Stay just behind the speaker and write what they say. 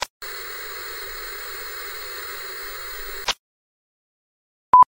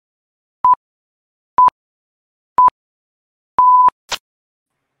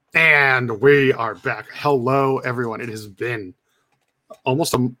And we are back. Hello, everyone. It has been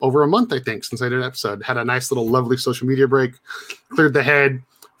almost over a month, I think, since I did an episode. Had a nice little lovely social media break, cleared the head,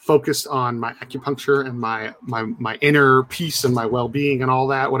 focused on my acupuncture and my inner peace and my well-being and all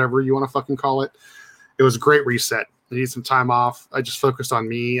that, whatever you want to fucking call it. It was a great reset. I needed some time off. I just focused on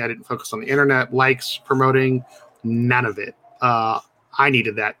me. I didn't focus on the internet, likes, promoting, none of it. I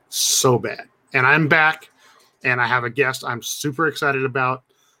needed that so bad. And I'm back, and I have a guest I'm super excited about.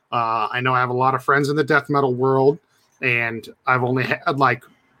 I know I have a lot of friends in the death metal world, and I've only had like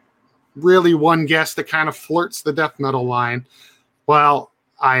really one guest that kind of flirts the death metal line. Well,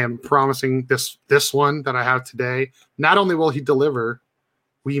 I am promising this one that I have today. Not only will he deliver,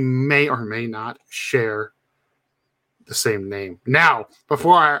 we may or may not share the same name. Now,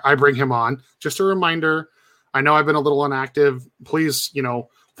 before I bring him on, just a reminder, I know I've been a little inactive. Please,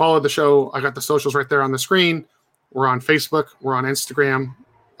 follow the show. I got the socials right there on the screen. We're on Facebook. We're on Instagram.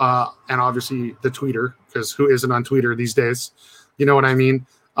 And obviously the Twitter, because who isn't on Twitter these days? You know what I mean?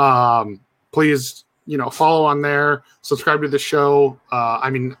 Please, follow on there. Subscribe to the show.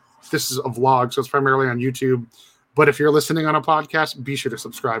 This is a vlog, so it's primarily on YouTube. But if you're listening on a podcast, be sure to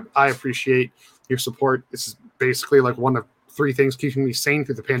subscribe. I appreciate your support. This is basically like one of three things keeping me sane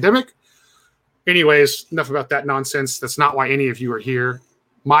through the pandemic. Anyways, enough about that nonsense. That's not why any of you are here.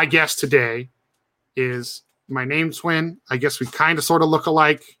 My guest today is my name twin. I guess we kind of sort of look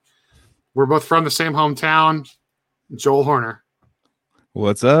alike. We're both from the same hometown. Joel Horner.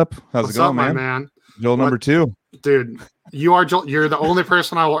 What's up? How's it going, my man? Joel number 2. Dude, you are Joel. You're the only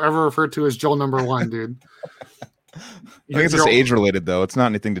person I will ever refer to as Joel number 1, dude. I think it's just age related, though. It's not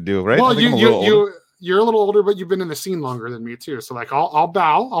anything to do, right? Well, you're a little older, but you've been in the scene longer than me too. So like, I'll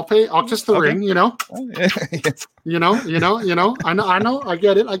bow, I'll kiss the ring, I know, I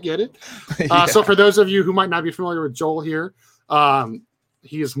get it. Yeah. So for those of you who might not be familiar with Joel here,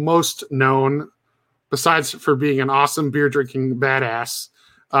 he is most known, besides for being an awesome beer drinking badass.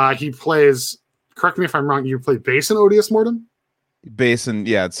 He plays. Correct me if I'm wrong. You play bass in Odious Mortem. Bass and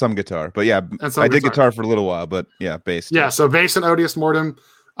some guitar, but I did guitar for a little while, but bass. Yeah, so bass and Odious Mortem.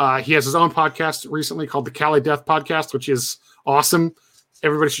 He has his own podcast recently called the Cali Death Podcast, which is awesome.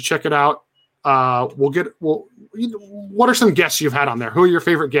 Everybody should check it out. What are some guests you've had on there? Who are your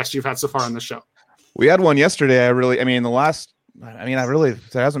favorite guests you've had so far on the show? We had one yesterday. There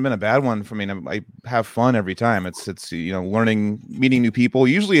hasn't been a bad one for me. I have fun every time. It's learning, meeting new people.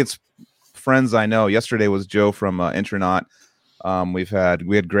 Usually it's friends I know. Yesterday was Joe from Intronaut. We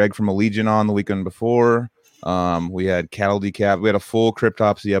had Greg from Allegiant on the weekend before. We had Cattle Decap. We had a full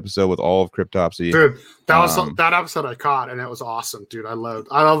Cryptopsy episode with all of Cryptopsy. Dude, that episode I caught, and it was awesome, dude. I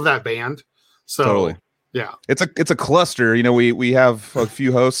love that band. So totally. Yeah. It's a cluster. We have a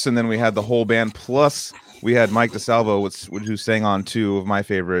few hosts, and then we had the whole band, plus we had Mike DeSalvo, who sang on 2 of my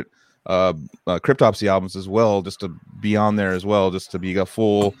favorite Cryptopsy albums as well, just to be on there as well, just to be a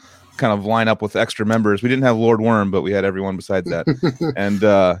full kind of line up with extra members. We didn't have Lord Worm, but we had everyone besides that. And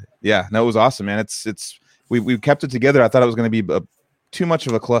it was awesome, man. We kept it together. I thought it was going to be too much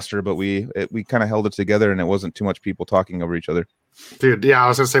of a cluster, but we kind of held it together, and it wasn't too much people talking over each other. Dude, yeah, I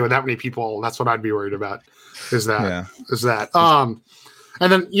was going to say, with that many people, that's what I'd be worried about. Is that?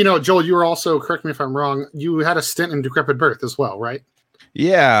 And then Joel, you were also, correct me if I'm wrong, you had a stint in Decrepit Birth as well, right?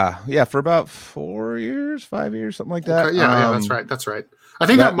 Yeah, for about 4 years, 5 years, something like that. Okay, that's right. I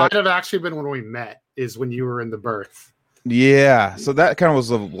think that might have actually been when we met. Is when you were in the Birth. Yeah, so that kind of was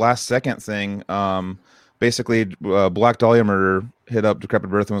the last second thing. Basically, Black Dahlia Murder hit up Decrepit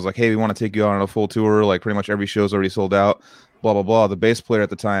Birth and was like, hey, we want to take you out on a full tour. Like, pretty much every show's already sold out, blah, blah, blah. The bass player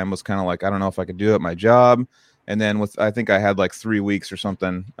at the time was kind of like, I don't know if I could do it, my job. And then I think I had like 3 weeks or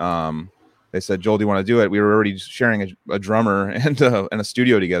something. They said, Joel, do you want to do it? We were already sharing a drummer and a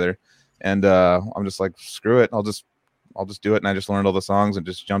studio together. And I'm just like, screw it. I'll just do it. And I just learned all the songs and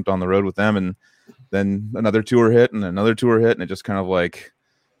just jumped on the road with them. And then another tour hit and another tour hit. And it just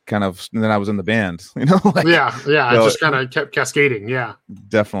and then I was in the band, it just kind of kept cascading. Yeah,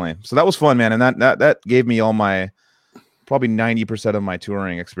 definitely. So that was fun, man. And that gave me all my, probably 90% of my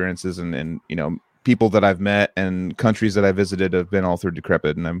touring experiences and people that I've met and countries that I visited have been all through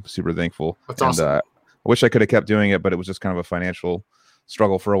Decrepit, and I'm super thankful. That's awesome. I wish I could have kept doing it, but it was just kind of a financial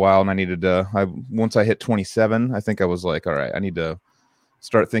struggle for a while. And I needed once I hit 27, I think I was like, all right, I need to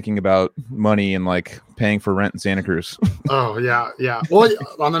start thinking about money and like paying for rent in Santa Cruz. Oh yeah. Well,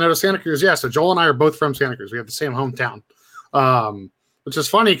 on the note of Santa Cruz, so Joel and I are both from Santa Cruz. We have the same hometown, which is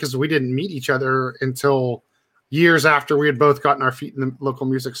funny because we didn't meet each other until years after we had both gotten our feet in the local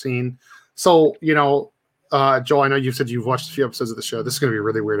music scene. So Joel, I know you said you've watched a few episodes of the show. This is going to be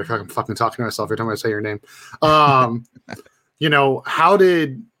really weird if I'm fucking talking to myself every time I say your name. How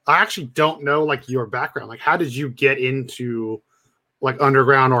did I actually don't know like your background. Like, how did you get into like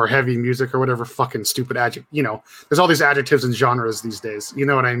underground or heavy music or whatever fucking stupid adjective? You know, there's all these adjectives and genres these days. You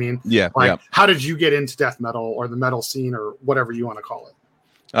know what I mean? Yeah. Like, how did you get into death metal or the metal scene or whatever you want to call it?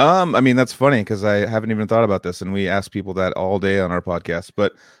 I mean, that's funny because I haven't even thought about this, and we ask people that all day on our podcast.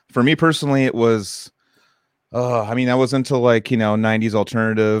 But for me personally, it was, I mean, I was into like, you know, 90s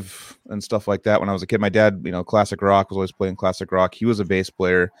alternative and stuff like that when I was a kid. My dad, you know, classic rock, was always playing classic rock. He was a bass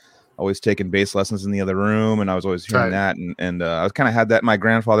player, always taking bass lessons in the other room, and I was always hearing that. And I kind of had that. My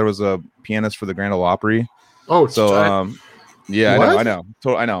grandfather was a pianist for the Grand Ole Opry. Oh, so yeah, I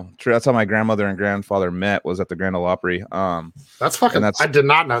know. True. That's how my grandmother and grandfather met, was at the Grand Ole Opry. That's fucking. I did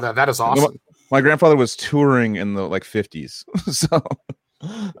not know that. That is awesome. My grandfather was touring in the like 50s, so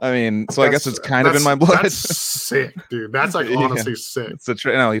I mean, so I guess it's kind of in my blood. That's sick, dude. That's like honestly sick. It's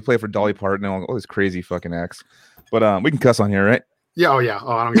he played for Dolly Parton and all these crazy fucking acts. But we can cuss on here, right? Yeah. Oh yeah.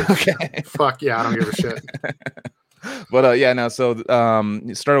 Oh, I don't give a shit. Fuck yeah, I don't give a shit. But yeah, no. So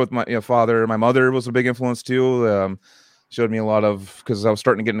it started with my father. My mother was a big influence too. Showed me a lot of, because I was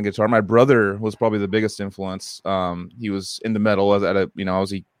starting to get into guitar. My brother was probably the biggest influence. He was into metal I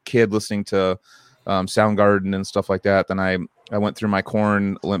was a kid listening to Soundgarden and stuff like that. Then I went through my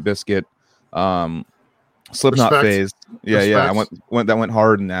Korn, Limp Bizkit, Slipknot phase. Yeah. I went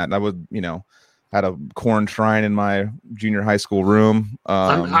hard in that. And I would, had a Korn shrine in my junior high school room.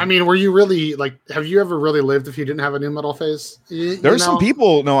 I mean, were you really like? Have you ever really lived if you didn't have a new metal phase? There's some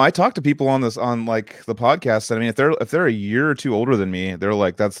people. No, I talk to people on like the podcast. I mean, if they're a year or two older than me, they're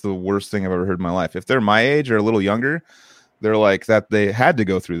like, that's the worst thing I've ever heard in my life. If they're my age or a little younger, they're like that. They had to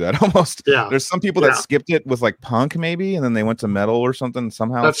go through that almost. Yeah. There's some people that skipped it with like punk maybe, and then they went to metal or something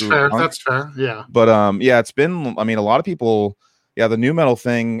somehow. That's fair. That's fair. Yeah. But yeah, it's been. I mean, a lot of people. Yeah, the new metal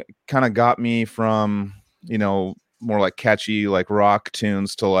thing kind of got me from, more like catchy, like rock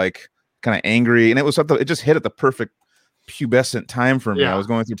tunes to like kind of angry. And it was something, it just hit at the perfect pubescent time for me. I was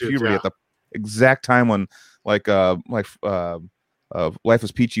going through puberty at the exact time when Life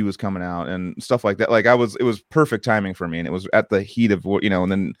is Peachy was coming out and stuff like that. Like it was perfect timing for me. And it was at the heat of what,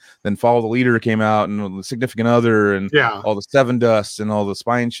 and then Follow the Leader came out and The Significant Other and all the Seven Dust and all the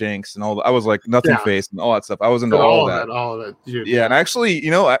Spine Shanks and I was like Nothing Face and all that stuff. I was into all of that. All of it. Dude, yeah. And actually,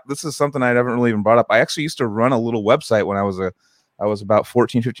 this is something I haven't really even brought up. I actually used to run a little website when I was about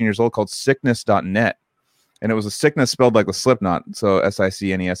 14, 15 years old called sickness.net. And it was a sickness spelled like the Slipknot. So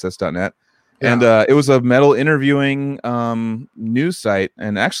SICNESS.net. Yeah. And it was a metal interviewing news site,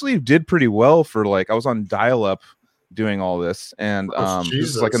 and actually did pretty well for I was on dial-up doing all this, and this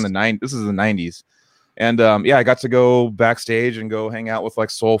is like in the 90s. This is the 90s, and I got to go backstage and go hang out with like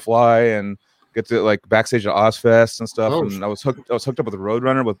Soulfly and get to like backstage at Ozfest and stuff. And I was hooked up with the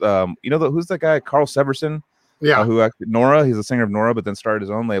Roadrunner with who's that guy, Carl Severson? Yeah, who actually Nora? He's a singer of Nora, but then started his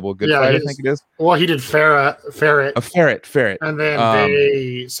own label, Good Fight, I think it is. Well, he did Ferret. Ferret. And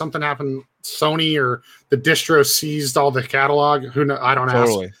then something happened. Sony or the distro seized all the catalog. Who know? I don't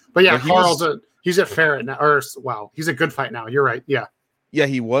know. But yeah, Carl's he's at Ferret now. He's at Good Fight now. You're right. Yeah. Yeah,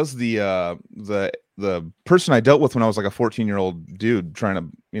 he was the person I dealt with when I was like a 14-year-old dude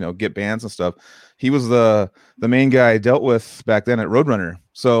trying to get bands and stuff. He was the main guy I dealt with back then at Roadrunner.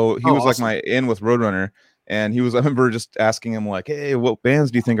 So he was awesome. Like my in with Roadrunner. And I remember just asking him like, hey, what bands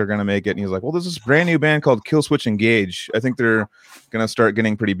do you think are going to make it? And he was like, well, there's this brand new band called Killswitch Engage. I think they're going to start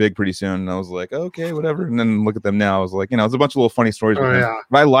getting pretty big pretty soon. And I was like, okay, whatever. And then look at them now. I was like, it's a bunch of little funny stories.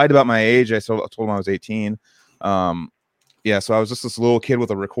 I lied about my age. I told him I was 18. So I was just this little kid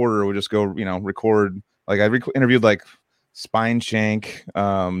with a recorder who would just go, record. Like I interviewed like Spine Shank,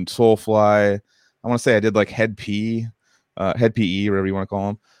 Soulfly. I want to say I did like Head PE, whatever you want to call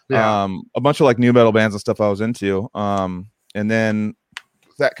them. Yeah. A bunch of like new metal bands and stuff I was into. And then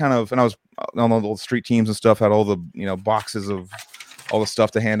that kind of, and I was on all the street teams and stuff, had all the, boxes of all the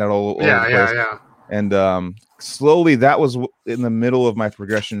stuff to hand out all over the place. Yeah. And slowly that was in the middle of my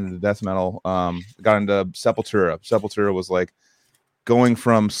progression into death metal. Got into Sepultura. Sepultura was like going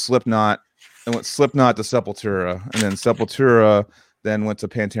from Slipknot, and went Slipknot to Sepultura, and then Sepultura then went to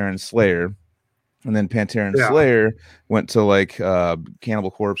Pantera and Slayer. And then Pantera and Slayer went to like Cannibal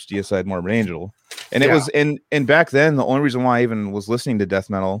Corpse, Deicide, Morbid Angel. And it was and back then the only reason why I even was listening to death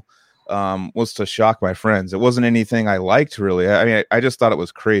metal was to shock my friends. It wasn't anything I liked really. I mean, I just thought it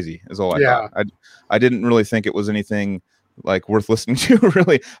was crazy is all I thought. I didn't really think it was anything like worth listening to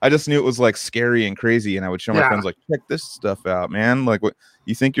really. I just knew it was like scary and crazy, and I would show my friends like, check this stuff out, man. Like, what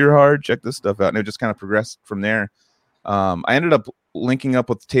you think you're hard, check this stuff out. And it just kind of progressed from there. I ended up linking up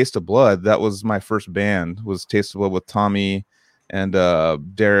with Taste of Blood. That was my first band, was Taste of Blood with Tommy and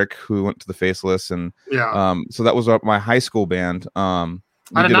Derek, who went to the Faceless, and so that was my high school band.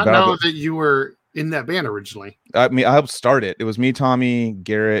 I did not know that you were in that band originally. I mean, I helped start it. It was me, Tommy,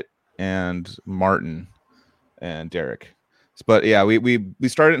 Garrett, and Martin, and Derek. But yeah, we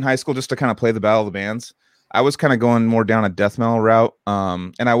started in high school just to kind of play the Battle of the Bands. I was kind of going more down a death metal route,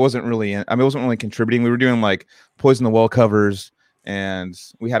 and I wasn't really contributing. We were doing like Poison the Well covers, and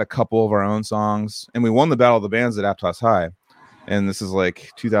we had a couple of our own songs, and we won the Battle of the Bands at Aptos High, and this is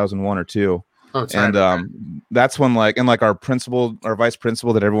like 2001 or 2. Oh, and that's when our vice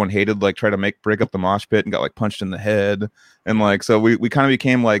principal that everyone hated, like tried to break up the mosh pit and got like punched in the head, and like so we kind of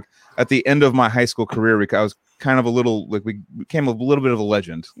became like at the end of my high school career, I was kind of a little like we became a little bit of a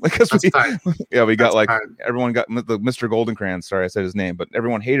legend, like because we got like everyone got the Mr. Goldencrans. Sorry, I said his name, but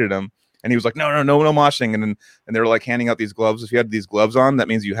everyone hated him, and he was like no moshing, and they were like handing out these gloves. If you had these gloves on, that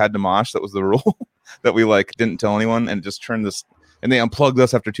means you had to mosh. That was the rule that we like didn't tell anyone, and it just turned this. And they unplugged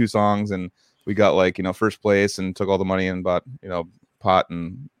us after 2 songs, and we got like first place and took all the money and bought pot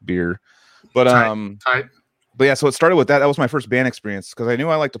and beer. But but yeah, so it started with that. That was my first band experience because I knew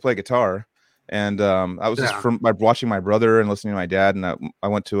I liked to play guitar. And I was just from watching my brother and listening to my dad, and I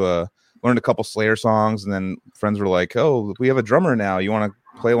went to learned a couple Slayer songs, and then friends were like, "Oh, we have a drummer now. You want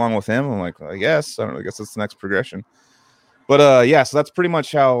to play along with him?" I'm like, "I guess. I guess that's the next progression." But yeah, so that's pretty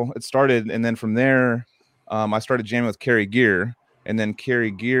much how it started. And then from there, I started jamming with Kerry Gear, and then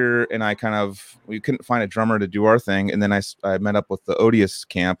Kerry Gear and I we couldn't find a drummer to do our thing, and then I met up with the Odious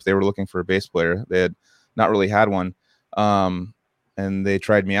camp. They were looking for a bass player. They had not really had one. And they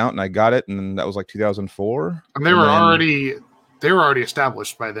tried me out, and I got it, and that was like 2004. And they were already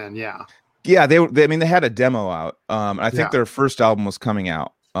established by then, yeah. Yeah, they had a demo out. I think their first album was coming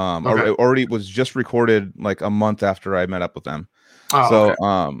out. Already was just recorded like a month after I met up with them.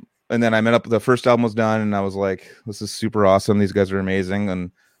 And then I met up. The first album was done, and I was like, "This is super awesome. These guys are amazing,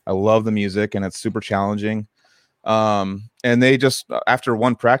 and I love the music, and it's super challenging." And they just after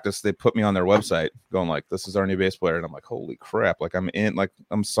one practice they put me on their website going like, "This is our new bass player," and I'm like, "Holy crap, like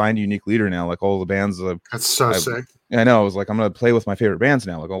I'm signed to Unique Leader now, like all the bands." That's so sick. I know. I was like, I'm gonna play with my favorite bands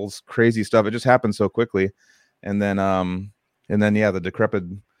now, like all this crazy stuff. It just happened so quickly. And then yeah, the Decrepit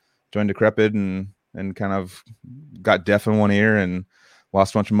joined Decrepit and kind of got deaf in one ear and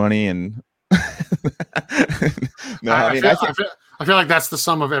lost a bunch of money. And no, I feel like that's the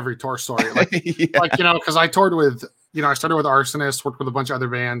sum of every tour story. Like, because I toured with, I started with Arsonist, worked with a bunch of other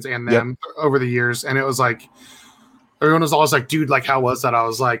bands and them over the years. And it was like, everyone was always like, dude, like, how was that? I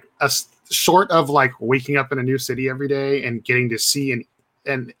was like, short of like waking up in a new city every day and getting to see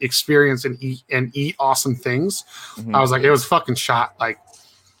and experience and eat awesome things. Mm-hmm. I was like, it was fucking shot. Like,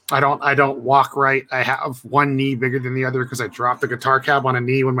 I don't walk right. I have one knee bigger than the other because I dropped the guitar cab on a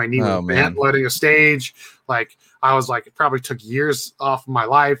knee when my knee was bent loading a stage. Like, I was like, it probably took years off of my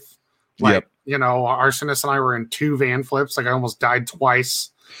life. Like, Arsonist and I were in 2 van flips. Like, I almost died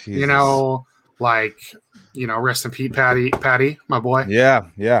twice. Jesus. Rest in peace, Patty, my boy. Yeah.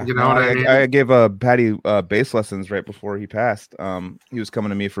 You know what I mean? I gave Patty bass lessons right before he passed. He was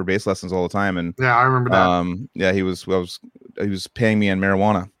coming to me for bass lessons all the time, and yeah, I remember that. Yeah, he was paying me in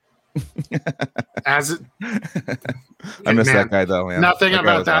marijuana. I miss that guy though. Man. Nothing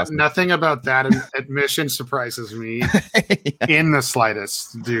about that admission surprises me in the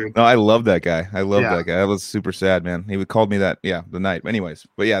slightest, dude. No, I love that guy. That guy. That was super sad, man. He called me that. Yeah, the night. Anyways,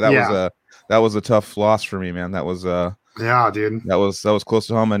 but yeah, that was a tough loss for me, man. That was dude. That was close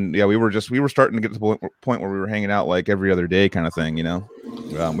to home, and yeah, we were starting to get to the point where we were hanging out like every other day, kind of thing. We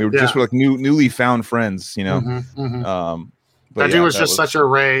were just like newly found friends. Mm-hmm, mm-hmm. That dude was just such a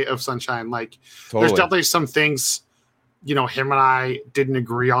ray of sunshine. Like, There's definitely some things, him and I didn't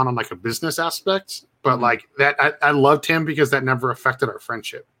agree on like a business aspect, but like that, I loved him because that never affected our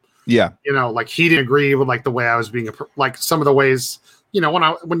friendship. Yeah. Like he didn't agree with like the way I was being, like some of the ways,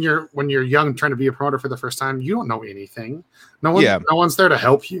 when you're young trying to be a promoter for the first time, you don't know anything. No one's there to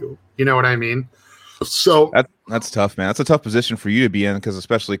help you. You know what I mean? So that's tough, man. That's a tough position for you to be in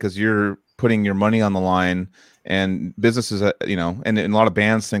especially because you're putting your money on the line. And businesses, and a lot of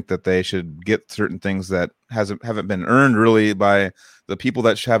bands think that they should get certain things that haven't been earned really by the people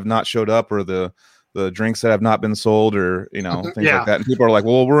that have not showed up or the drinks that have not been sold or things like that. And people are like,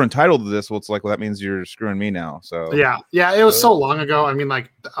 well, we're entitled to this. Well, it's like, well, that means you're screwing me now. So yeah, it was so long ago. I mean,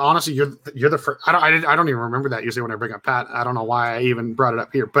 like honestly, you're the first. I don't even remember that usually when I bring up Pat. I don't know why I even brought it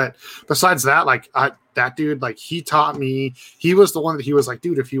up here. But besides that, like that dude, like he taught me. He was the one that he was like,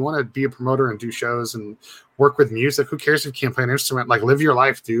 dude, if you want to be a promoter and do shows and work with music, who cares if you can't play an instrument? Like, live your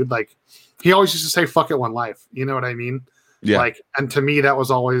life, dude. Like, he always used to say, "Fuck it, one life." You know what I mean? Yeah. Like, and to me, that was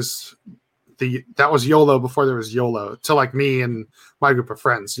always that was YOLO before there was YOLO. To like me and my group of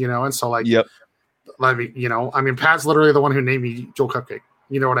friends, and so like, yep. I mean, Pat's literally the one who named me Joel Cupcake.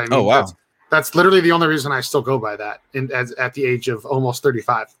 You know what I mean? Oh wow. That's literally the only reason I still go by that at the age of almost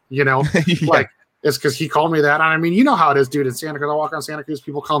 35, you know, like it's because he called me that. And I mean, you know how it is, dude, in Santa Cruz. I walk around Santa Cruz,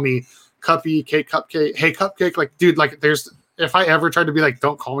 people call me Cuppy, Cake, Cupcake, hey, Cupcake. Like, dude, like if I ever tried to be like,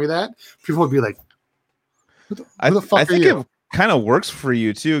 don't call me that, people would be like, who the fuck are you? It kind of works for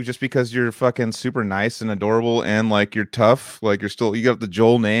you too, just because you're fucking super nice and adorable and like you're tough. Like you got the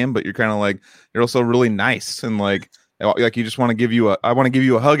Joel name, but you're kind of like, you're also really nice and like you just want to give you I want to give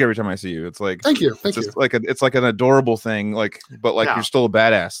you a hug every time I see you. It's like thank you. It's like it's like an adorable thing, like but like you're still a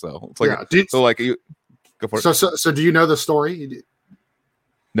badass though. It's like so like you go for it. So do you know the story?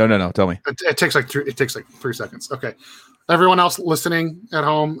 No. Tell me. It takes like 3 seconds. Okay, everyone else listening at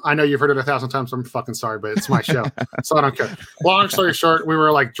home, I know you've heard it 1,000 times. I'm fucking sorry, but it's my show, so I don't care. Long story short, we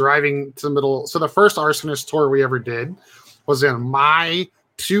were like driving to the middle. So the first Arsonist tour we ever did was in my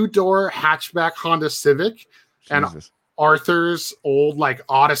 2-door hatchback Honda Civic. And Arthur's old like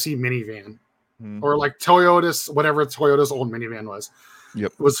Odyssey minivan, or like Toyota's whatever Toyota's old minivan was.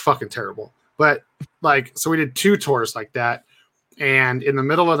 Yep, it was fucking terrible. But like, so we did 2 tours like that, and in the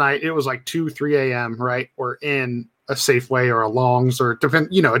middle of the night, it was like 2-3 a.m. Right, we're in a Safeway or a Longs or it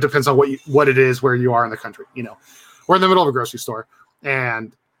depends on what it is where you are in the country. You know, we're in the middle of a grocery store,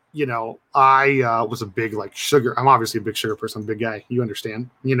 and you know, I was a big like sugar. I'm obviously a big sugar person, big guy. You understand?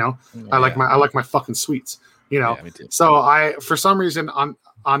 You know, I like my fucking sweets. You know, so I, for some reason,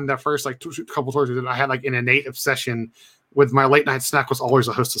 on the first like couple tours we did, I had like an innate obsession with my late night snack was always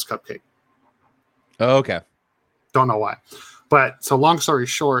a Hostess cupcake. Oh, okay. Don't know why, but so long story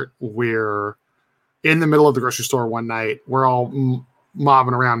short, we're in the middle of the grocery store one night. We're all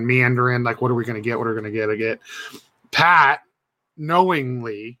mobbing around, meandering, like, what are we gonna get? What are we gonna get? Pat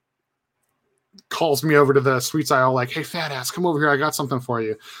knowingly calls me over to the sweets aisle, like, hey, fat ass, come over here. I got something for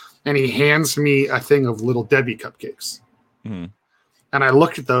you. And he hands me a thing of Little Debbie cupcakes. Mm-hmm. And I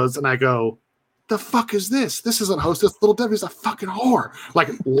look at those and I go, the fuck is this? This isn't Hostess. Little Debbie's a fucking whore. Like,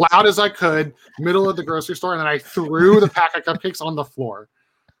 loud as I could, middle of the grocery store. And then I threw the pack of cupcakes on the floor.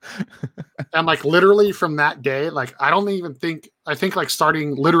 And like, literally from that day, like, I think like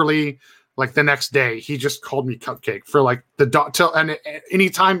starting literally like the next day, he just called me Cupcake for like the dog. And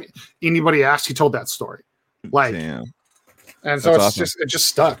anytime anybody asked, he told that story. Like, damn. And so it's awesome. It just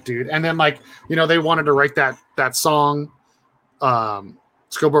stuck, dude. And then like, you know, they wanted to write that song,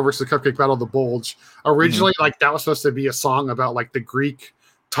 Scobo versus the Cupcake Battle of the Bulge. Originally, like that was supposed to be a song about like the Greek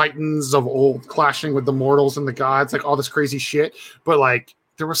titans of old clashing with the mortals and the gods, like all this crazy shit. But like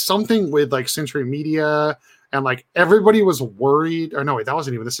there was something with like Century Media and like everybody was worried. Or no, wait, that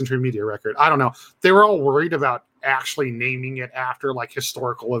wasn't even the Century Media record. I don't know. They were all worried about actually naming it after like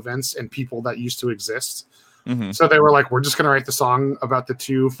historical events and people that used to exist. Mm-hmm. So they were like, we're just going to write the song about the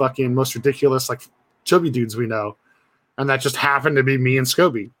 2 fucking most ridiculous, like, chubby dudes we know. And that just happened to be me and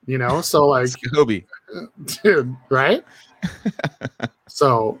Scobie, you know? So, like, Scobie. Dude, right?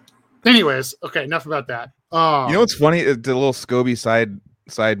 So, anyways, okay, enough about that. You know what's funny? The little Scobie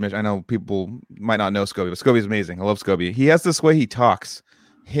side mission. I know people might not know Scobie, but Scobie's amazing. I love Scobie. He has this way he talks.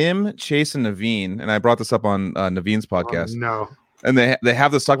 Him, Chase, and Naveen, and I brought this up on Naveen's podcast. Oh, no. And they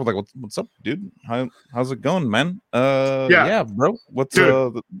have this talk with like, what's up, dude? How's it going, man? Yeah, bro. What's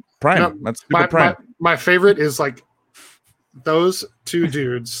the Prime? No, that's Prime. My favorite is like those 2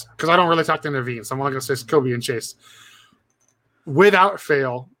 dudes, because I don't really talk to Naveen, so I'm only gonna say Scobie and Chase. Without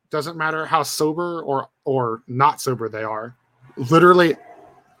fail, doesn't matter how sober or not sober they are. Literally,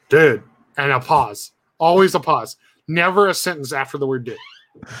 dude, and a pause. Always a pause. Never a sentence after the word dude.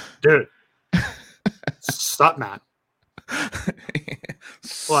 Dude. Sup, man.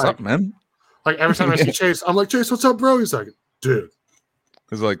 Sup, like, man? Like every time I see Chase, I'm like, Chase, what's up, bro? He's like, dude.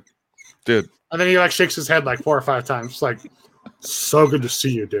 He's like, dude. And then he like shakes his head like 4 or 5 times. Like, so good to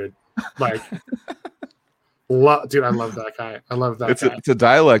see you, dude. Like, dude, I love that guy. I love that guy. It's a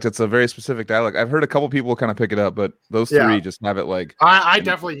dialect. It's a very specific dialect. I've heard a couple people kind of pick it up, but those 3 just have it like. I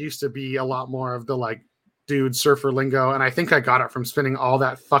definitely used to be a lot more of the like dude surfer lingo, and I think I got it from spending all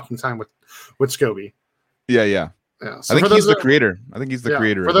that fucking time with Scobie. Yeah. So I think he's the creator.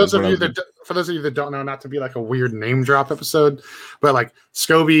 Creator. For those of you that don't know, not to be like a weird name drop episode, but like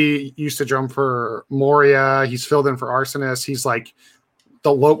Scobie used to drum for Moria. He's filled in for Arsonist. He's like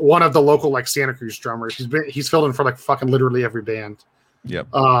one of the local like Santa Cruz drummers. He's filled in for like fucking literally every band. Yep.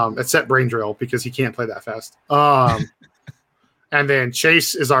 Except Brain Drill because he can't play that fast. And then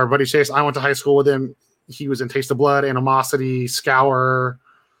Chase is our buddy Chase. I went to high school with him. He was in Taste of Blood, Animosity, Scour.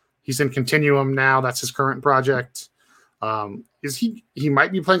 He's in Continuum now. That's his current project. He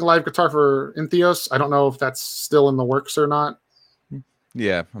might be playing live guitar for Entheos. I don't know if that's still in the works or not.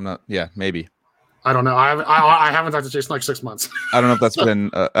 Yeah, I'm not. Yeah, maybe. I don't know. I haven't talked to Jason in like 6 months. I don't know if that's been.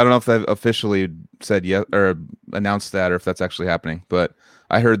 I don't know if they've officially said yes or announced that, or if that's actually happening. But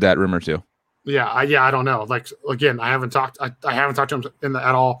I heard that rumor too. Yeah, I don't know. Like again, I haven't talked to him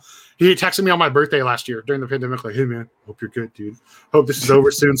at all. He texted me on my birthday last year during the pandemic, like, "Hey man, hope you're good, dude. Hope this is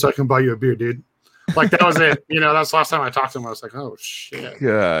over soon, so I can buy you a beer, dude." Like that was it. That's the last time I talked to him. I was like, "Oh shit."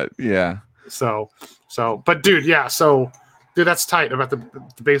 Yeah. So, but dude, yeah. So, dude, that's tight about the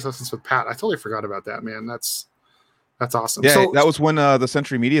bass lessons with Pat. I totally forgot about that, man. That's awesome. Yeah, so, that was when the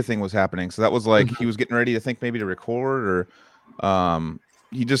Century Media thing was happening. So that was like he was getting ready to think maybe to record, or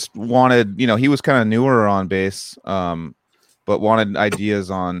he just wanted, he was kind of newer on bass, but wanted ideas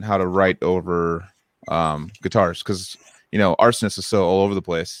on how to write over guitars because Arsonist is so all over the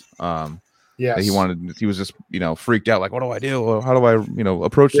place. yes. He was just freaked out, like, what do I do? How do I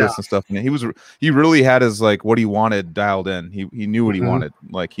approach this and stuff? And he really had his like what he wanted dialed in. He knew what he wanted.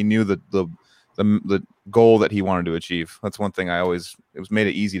 Like he knew the goal that he wanted to achieve. That's one thing it was made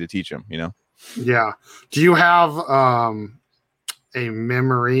it easy to teach him. Yeah. Do you have a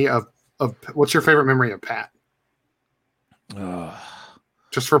memory of what's your favorite memory of Pat?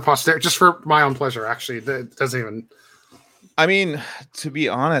 Just for posterity, just for my own pleasure. Actually, that doesn't even. I mean, to be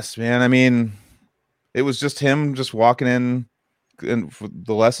honest, man. I mean, it was just him just walking in for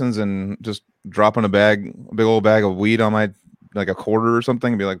the lessons and just dropping a big old bag of weed on my like a quarter or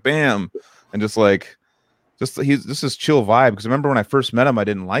something, and be like, bam, and just this is chill vibe. Because remember when I first met him, I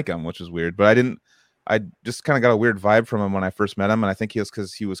didn't like him, which is weird, but I just kind of got a weird vibe from him when I first met him, and I think he was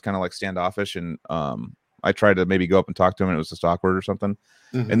because he was kind of like standoffish, and I tried to maybe go up and talk to him, and it was just awkward or something.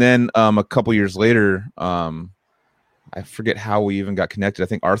 And then a couple years later, I forget how we even got connected. I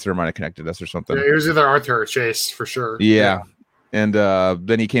think Arthur might have connected us or something. Yeah, it was either Arthur or Chase for sure. Yeah. And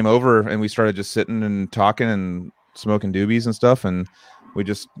then he came over, and we started just sitting and talking and smoking doobies and stuff, and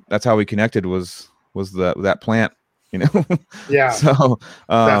that's how we connected was that plant. Yeah. So,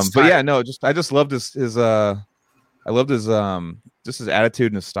 but yeah, no, I just loved his I loved his just his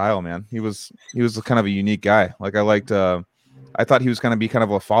attitude and his style, man. He was kind of a unique guy. Like I thought he was going to be kind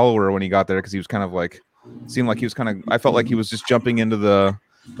of a follower when he got there, because he was kind of like seemed like he was I felt like he was just jumping into the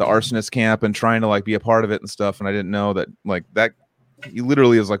Arsonist camp and trying to like be a part of it and stuff. And I didn't know that like that he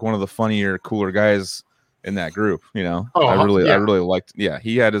literally is like one of the funnier, cooler guys in that group. I really liked. Yeah,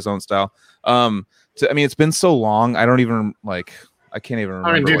 he had his own style. It's been so long. I don't even like. I can't even remember.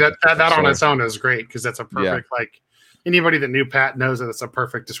 I mean, dude, that on its own is great, because that's a perfect like anybody that knew Pat knows that it's a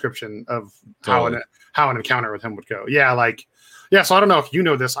perfect description of how an encounter with him would go. Yeah, like so I don't know if you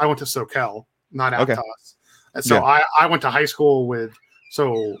know this. I went to SoCal, not Aptos. And so I went to high school with.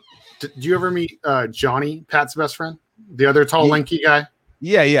 So did you ever meet Johnny, Pat's best friend, the other tall, lanky guy?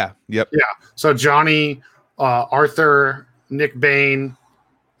 Yeah. Yep. Yeah. So Johnny, Arthur, Nick Bain.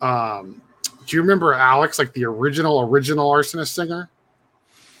 Do you remember Alex, like the original Arsonist singer?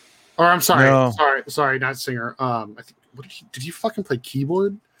 Or I'm sorry, No. sorry, not singer. I think did he fucking play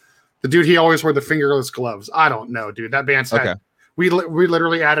keyboard? The dude he always wore the fingerless gloves. I don't know, dude. That band's had we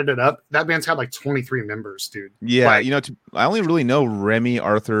literally added it up. That band's had like 23 members, dude. Yeah, like, I only really know Remy,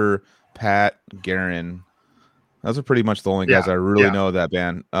 Arthur, Pat, Garen. Those are pretty much the only guys I really know of that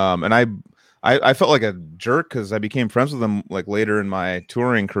band. And I felt like a jerk because I became friends with them like later in my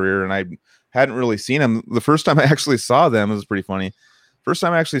touring career, and I hadn't really seen them. The first time I actually saw them, it was pretty funny. First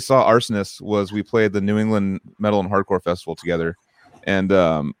time I actually saw Arsonist was we played the New England Metal and Hardcore Festival together, and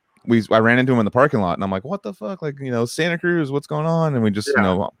I ran into him in the parking lot, and I'm like, what the fuck? Like, Santa Cruz, what's going on? And we just,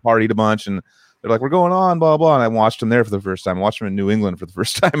 partied a bunch, and they're like, we're going on, blah, blah. And I watched him there for the first time. I watched him in New England for the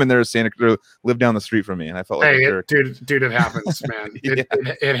first time, and there's Santa Cruz, lived down the street from me. And I felt like, dude, it happens, man.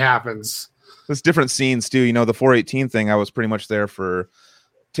 It happens. There's different scenes too. The 418 thing, I was pretty much there for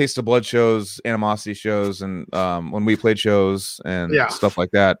Taste of Blood shows, Animosity shows, and when we played shows and stuff like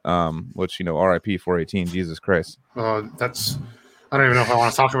that, which, RIP 418, Jesus Christ. I don't even know if I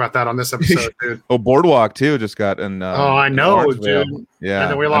want to talk about that on this episode, dude. Boardwalk too just got I know, dude. Yeah,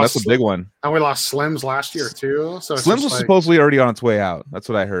 and then we lost, that's a big one. And we lost Slims last year too. So Slims was supposedly already on its way out. That's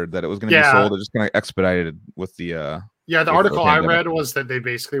what I heard, that it was going to be sold. It just kind of expedited with the. The article I read was that they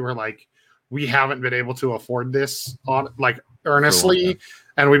basically were like, we haven't been able to afford this earnestly,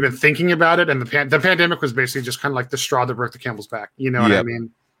 and we've been thinking about it. And the pandemic was basically just kind of like the straw that broke the camel's back. You know what I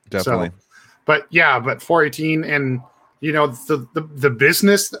mean? Definitely. So, but 418 and. The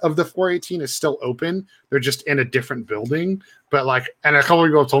business of the 418 is still open. They're just in a different building. But and a couple of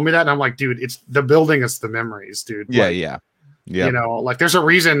people told me that, and I'm like, dude, it's the building is the memories, dude. Yeah. There's a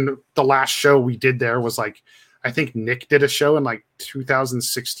reason the last show we did there was I think Nick did a show in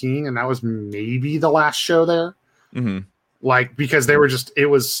 2016, and that was maybe the last show there. Mm-hmm. Because they were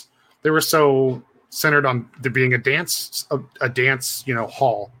so centered on there being a dance,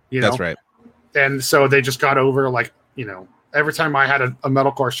 hall. That's right. And so they just got over like, every time I had a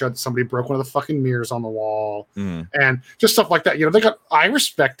metalcore show, somebody broke one of the fucking mirrors on the wall, and just stuff like that. I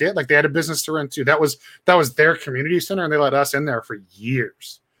respect it. Like they had a business to run too. That was their community center, and they let us in there for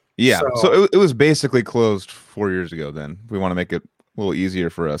years. Yeah. So it was basically closed 4 years ago. Then we want to make it a little easier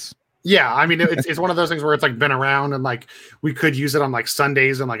for us. Yeah, I mean, it's one of those things where it's like been around, and like we could use it on like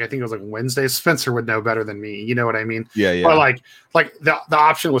Sundays, and like I think it was like Wednesdays. Spencer would know better than me. You know what I mean? Yeah. But like the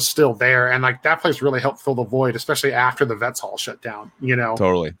option was still there, and like that place really helped fill the void, especially after the Vets Hall shut down.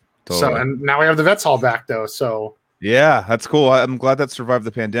 Totally. So and now we have the Vets Hall back though. So yeah, that's cool. I'm glad that survived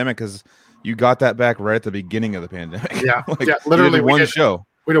the pandemic because you got that back right at the beginning of the pandemic. Yeah, literally one show.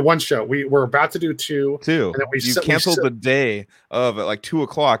 We did one show. We were about to do two. And then you canceled the day of at like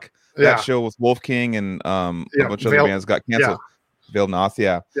 2:00. That show with Wolf King and a bunch of other bands got canceled. Veiled Noth,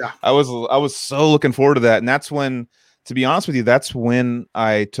 yeah. I was so looking forward to that, and that's when, to be honest with you, that's when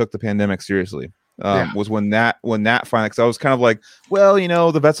I took the pandemic seriously. Was when that finally, because I was kind of like, well,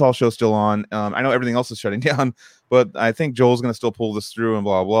 the Vets Hall show's still on. I know everything else is shutting down, but I think Joel's gonna still pull this through and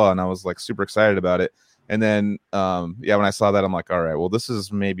blah blah. And I was like super excited about it. And then, when I saw that, I'm like, all right, well, this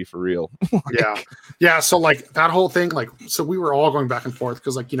is maybe for real. Yeah. So like that whole thing, so we were all going back and forth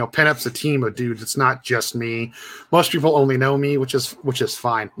because Pinup's a team of dudes. It's not just me. Most people only know me, which is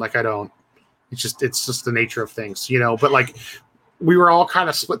fine. Like I don't. It's just the nature of things, But like we were all kind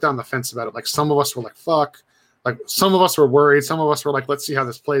of split down the fence about it. Like some of us were like, fuck. Like some of us were worried. Some of us were like, let's see how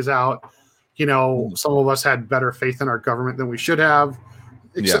this plays out. Some of us had better faith in our government than we should have.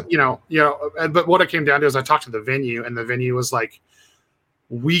 Except, but what it came down to is I talked to the venue, and the venue was like,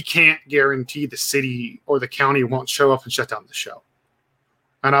 we can't guarantee the city or the county won't show up and shut down the show.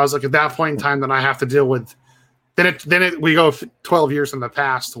 And I was like, at that point in time, then I have to deal with, we go 12 years in the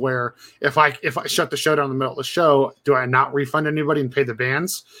past where if I shut the show down in the middle of the show, do I not refund anybody and pay the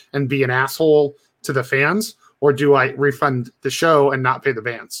bands and be an asshole to the fans? Or do I refund the show and not pay the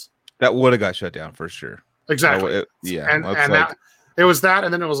bands? That would have got shut down for sure. Exactly. It was that,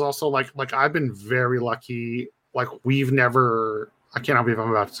 and then it was also like I've been very lucky. Like we've never, I can't believe I'm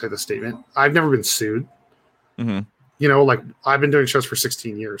about to say this statement. I've never been sued. Like I've been doing shows for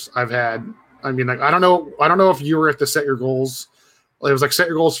 16 years. I don't know if you were at the Set Your Goals. It was like Set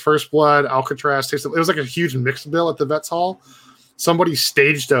Your Goals, First Blood, Alcatraz. It was like a huge mixed bill at the Vets Hall. Somebody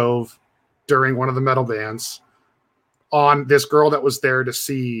stage dove during one of the metal bands on this girl that was there to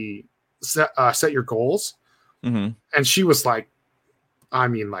see Set Your Goals, and she was like,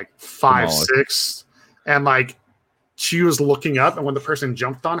 5'6", and like she was looking up, and when the person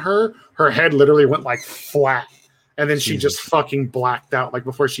jumped on her head literally went like flat, and then she just fucking blacked out. Like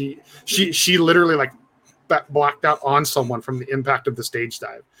before she literally like blacked out on someone from the impact of the stage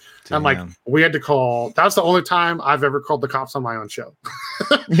dive. Damn. And like we had to call. That was the only time I've ever called the cops on my own show.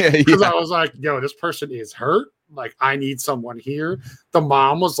 Because I was like, yo, this person is hurt. Like I need someone here. The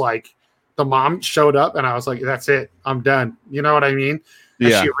mom showed up, and I was like, that's it, I'm done. You know what I mean?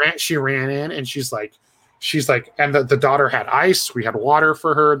 And she ran in, and she's like, and the daughter had ice. We had water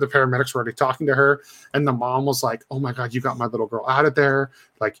for her. The paramedics were already talking to her, and the mom was like, "Oh my God, you got my little girl out of there.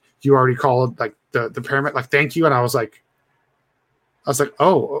 Like you already called like the paramedic. Like thank you." And I was like,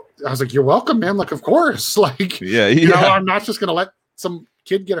 "Oh," I was like, "You're welcome, man. Like of course. Like I'm not just gonna let some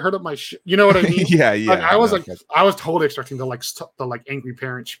kid get hurt at my shit. You know what I mean?" Like, I was totally expecting the angry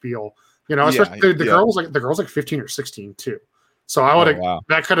parent spiel. Especially the girl's like 15 or 16 too. So I would have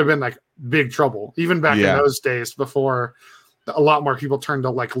that could have been like big trouble even back in those days before a lot more people turned to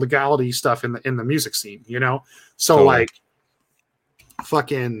like legality stuff in the music scene, So totally. Like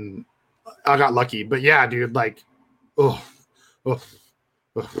fucking I got lucky. But yeah, dude, like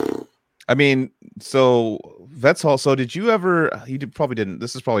I mean, so Vets Hall, so did you ever probably didn't,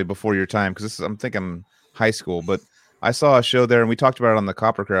 this is probably before your time because I'm thinking high school, but I saw a show there, and we talked about it on the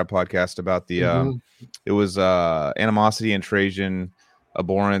Copper Crab podcast about the it was Animosity and Trajan,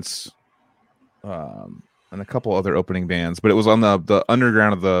 Abhorrence, and a couple other opening bands, but it was on the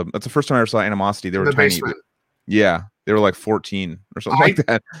underground of the. That's the first time I ever saw Animosity. They were tiny. Basement. Yeah, they were like 14 or something like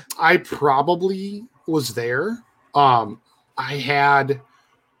that. I probably was there. I had.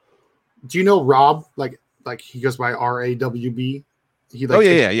 Do you know Rob? Like he goes by RAWB.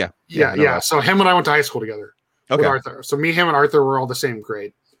 Yeah. So him and I went to high school together. Okay. With Arthur. So me, him, and Arthur were all the same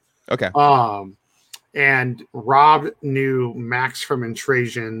grade. Okay. And Rob knew Max from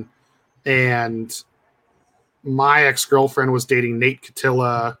Intrasion, and my ex-girlfriend was dating Nate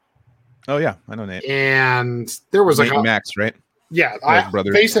Catilla. Oh yeah, I know Nate. And there was Nate and Max, right? Yeah,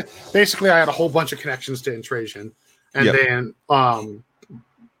 basically I had a whole bunch of connections to Intrasion, and then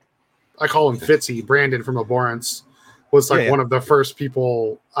I call him Fitzy. Brandon from Abhorrence was like one of the first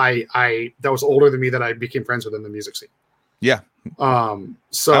people I that was older than me that I became friends with in the music scene. Yeah.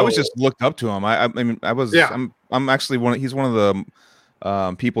 So I always just looked up to him. I mean, I'm actually he's one of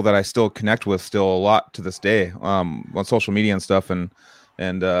the people that I still connect with still a lot to this day on social media and stuff. And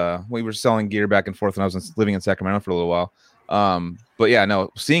we were selling gear back and forth when I was living in Sacramento for a little while. But yeah,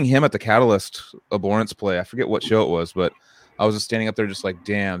 no, seeing him at the Catalyst Abhorrence play, I forget what show it was, but I was just standing up there just like,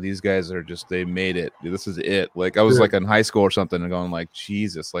 damn, these guys are just, they made it. Dude, this is it. Like I was like in high school or something and going like,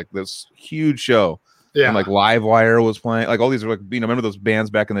 Jesus, like this huge show. Yeah. And like Livewire was playing, like all these were like, remember those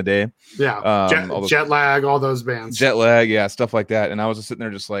bands back in the day? Yeah. Jet Lag, all those bands. Jet Lag, yeah, stuff like that. And I was just sitting there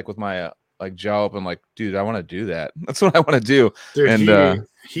just like with my like jaw open, like, dude, I want to do that. That's what I want to do. Dude, and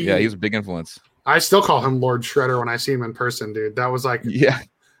he was a big influence. I still call him Lord Shredder when I see him in person, dude. That was like, that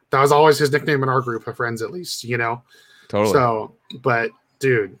was always his nickname in our group of friends, at least, you know? Totally. So, but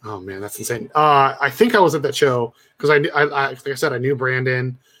dude, oh man, that's insane. I think I was at that show because I like I said, I knew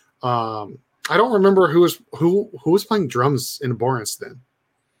Brandon. I don't remember who was playing drums in Abhorrence then.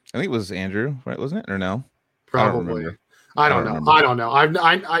 I think it was Andrew, right? Wasn't it? Or no? Probably. I don't know.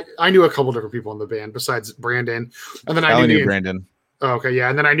 I knew a couple different people in the band besides Brandon, and then I knew Brandon. Oh, okay, yeah,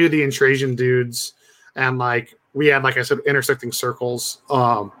 and then I knew the Intrasian dudes, and like we had, like I said, intersecting circles.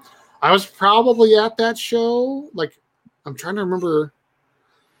 I was probably at that show. Like, I'm trying to remember.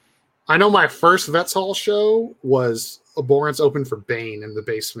 I know my first Vets Hall show was Abhorrence open for Bane in the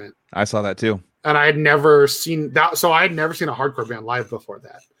basement. I saw that too. And I had never seen that. So I had never seen a hardcore band live before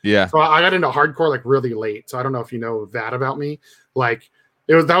that. Yeah. So I got into hardcore like really late. So I don't know if you know that about me. Like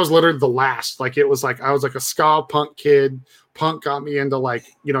that was literally the last. Like it was like I was like a ska punk kid. Punk got me into like,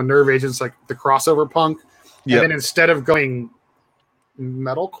 you know, Nerve Agents, like the crossover punk. Yep. And then instead of going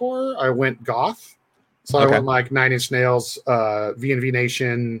metalcore, I went goth. So I went like Nine Inch Nails, V&V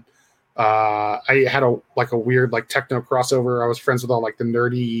Nation. I had a weird like techno crossover. I was friends with all like the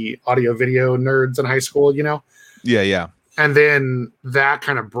nerdy audio video nerds in high school, you know? Yeah. And then that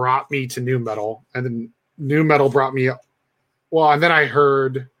kind of brought me to nu metal, and then nu metal brought me and then I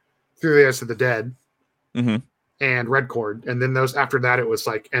heard Through the Eyes of the Dead and Red Chord. And then those after that it was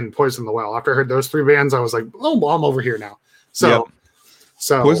like, and Poison the Well. After I heard those three bands, I was like, oh, I'm over here now. So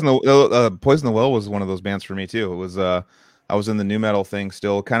Poison the Well was one of those bands for me too. It was I was in the nu metal thing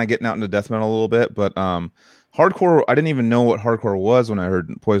still, kind of getting out into death metal a little bit, but hardcore, I didn't even know what hardcore was when I heard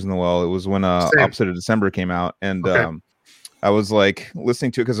Poison the Well. It was when Opposite of December came out, and I was like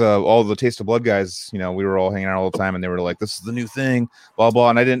listening to it because all the Taste of Blood guys, you know, we were all hanging out all the time, and they were like, "This is the new thing," blah blah.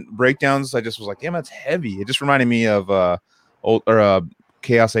 And I didn't breakdowns. I just was like, "Damn, that's heavy." It just reminded me of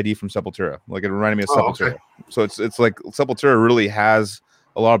Chaos ID from Sepultura. Like it reminded me of Sepultura. So it's like Sepultura really has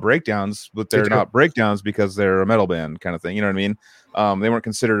a lot of breakdowns, but they're not breakdowns because they're a metal band kind of thing. You know what I mean? They weren't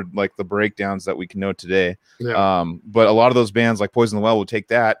considered like the breakdowns that we can know today. Yeah. But a lot of those bands like Poison the Well would take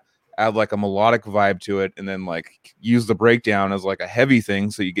that, add like a melodic vibe to it, and then like use the breakdown as like a heavy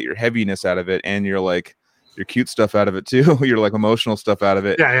thing. So you get your heaviness out of it and you're like your cute stuff out of it too. Your like emotional stuff out of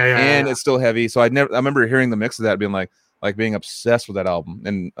it. And it's still heavy. So I remember hearing the mix of that being like being obsessed with that album.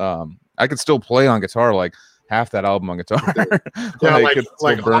 And I could still play on guitar like half that album on guitar.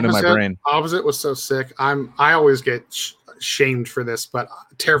 like burned in my brain. Opposite was so sick. I always get shamed for this, but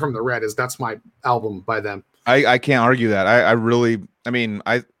Tear from the Red that's my album by them. I can't argue that.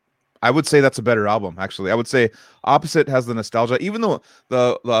 I would say that's a better album, actually. I would say Opposite has the nostalgia, even though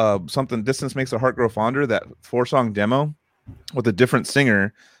the something Distance Makes the Heart Grow Fonder, that 4-song demo with a different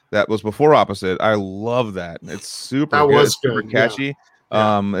singer that was before Opposite. I love that. It's super good. It's super catchy.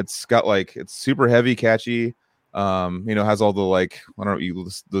 Yeah. It's got like, it's super heavy, catchy. You know, has all the like, I don't know,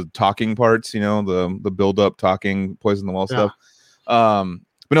 the talking parts, you know, the build up talking Poison the Well stuff.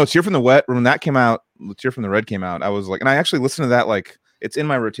 But no, Tear from the Wet, when that came out, Tear from the Red came out, I was like, and I actually listened to that, like it's in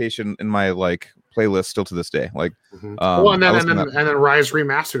my rotation in my like playlist still to this day. Like and then Rise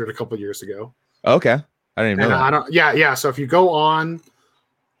remastered it a couple years ago. Okay. I didn't even know that. So if you go on,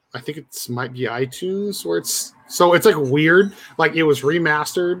 I think it might be iTunes where it's like weird. Like it was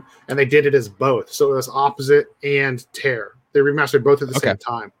remastered and they did it as both. So it was Opposite and Tear. They remastered both at the same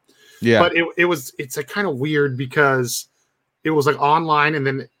time. Yeah. But it's like kind of weird because it was like online and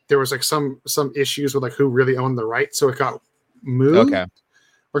then there was like some issues with like who really owned the rights. So it got moved. Okay.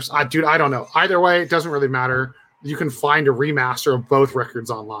 Or dude, I don't know. Either way, it doesn't really matter. You can find a remaster of both records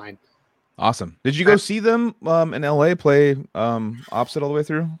online. Awesome. Did you go see them in LA play Opposite all the way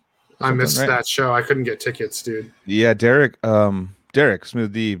through? I missed that show. I couldn't get tickets, dude. Yeah, Derek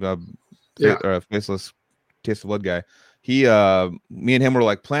Smooth D, Faceless Taste of Blood guy. me and him were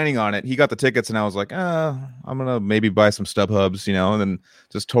like planning on it. He got the tickets, and I was like, I'm gonna maybe buy some StubHubs, and then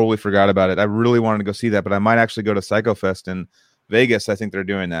just totally forgot about it. I really wanted to go see that, but I might actually go to Psycho Fest in Vegas. I think they're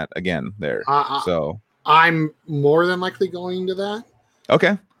doing that again there. So I'm more than likely going to that.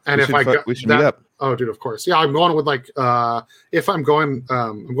 Okay. And we should meet up. Oh, dude, of course. Yeah, I'm going with if I'm going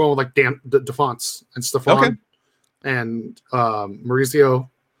with like Dan DeFonts and Stefan and Maurizio.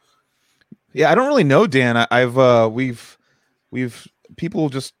 Yeah, I don't really know Dan. We've people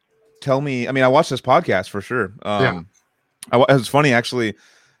just tell me. I mean, I watched this podcast for sure. It was funny actually.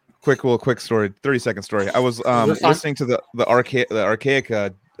 Quick story, 30-second story. I was listening to the Archaic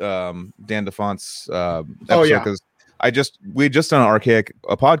Dan DeFont's episode because we had just done an Archaic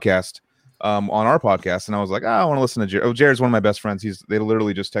podcast on our podcast, and I was like, I want to listen to Jared. Oh, Jared's one of my best friends. They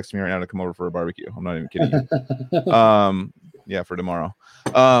literally just texted me right now to come over for a barbecue. I'm not even kidding you. Yeah, for tomorrow.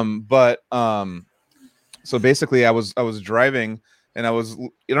 So basically I was driving, and I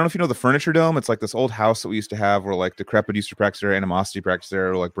don't know if you know the Furniture Dome. It's like this old house that we used to have where like Decrepit used to practice there, Animosity practice there,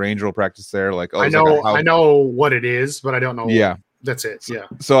 or like Brain Drill practice there. Like, I know what it is, but I don't know. Yeah. That's it. Yeah.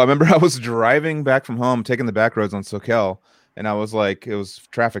 So I remember I was driving back from home, taking the back roads on Soquel, and I was like, it was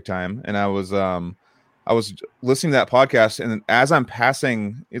traffic time, and I was listening to that podcast, and as I'm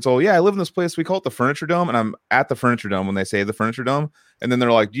passing, it's all, I live in this place, we call it the Furniture Dome, and I'm at the Furniture Dome when they say the Furniture Dome, and then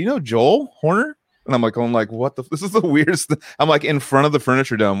they're like, do you know Joel Horner? And I'm like, what this is the weirdest thing. I'm like in front of the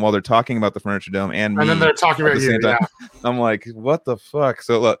Furniture Dome while they're talking about the Furniture Dome, and then they're talking about you. Yeah. I'm like, what the fuck?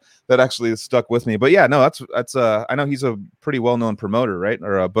 So look, that actually stuck with me. But yeah, no, that's I know he's a pretty well-known promoter, right?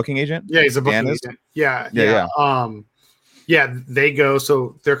 Or a booking agent. Yeah, he's a booking agent. Yeah. They go.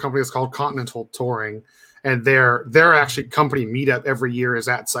 So their company is called Continental Touring, and their actually company meetup every year is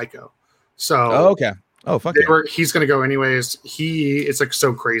at Psycho. So okay. Oh fuck yeah. He's gonna go anyways. It's like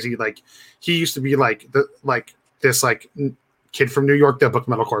so crazy. Like he used to be like this kid from New York that booked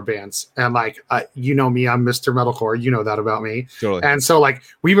metalcore bands, and like me, I'm Mr. Metalcore. You know that about me. Totally. And so like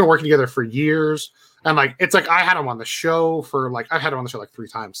we've been working together for years, and like it's like I had him on the show I've had him on the show like 3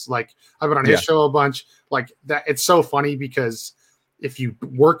 times. Like I've been on his show a bunch. Like that, it's so funny because if you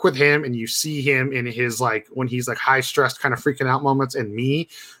work with him and you see him in his like when he's like high stressed kind of freaking out moments, and me,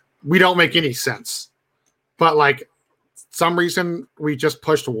 we don't make any sense. But like some reason we just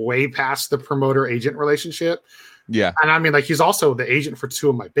pushed way past the promoter agent relationship. Yeah. And I mean, like he's also the agent for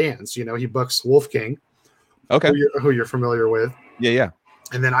 2 of my bands. He books Wolfgang. Okay. Who you're familiar with. Yeah.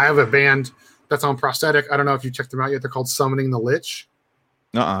 And then I have a band that's on Prosthetic. I don't know if you checked them out yet. They're called Summoning the Lich.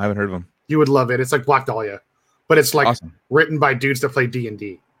 I haven't heard of them. You would love it. It's like Black Dahlia, but it's like awesome. Written by dudes that play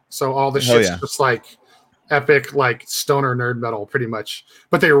D&D. So all the shit's just like epic, like stoner nerd metal pretty much,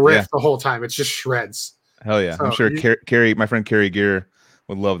 but they riff the whole time. It's just shreds. Hell yeah. So I'm sure Carrie, my friend Carrie Gear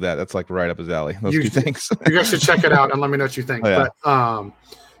would love that. That's like right up his alley. Those 2 things. You guys should check it out and let me know what you think. But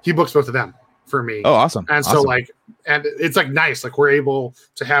he books both of them for me. Oh, awesome. And so and it's like nice. Like we're able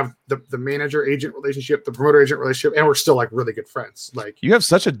to have the manager agent relationship, the promoter agent relationship, and we're still like really good friends. Like you have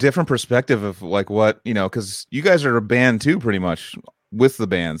such a different perspective of like what, because you guys are a band too, pretty much with the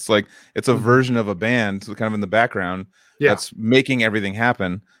bands. Like it's a version of a band kind of in the background that's making everything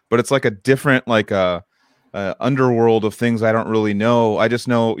happen. But it's like a different, like underworld of things I don't really know. I just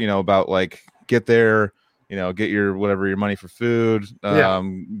know, about like get there, get your your money for food,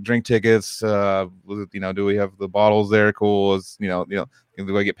 drink tickets. Do we have the bottles there? Cool.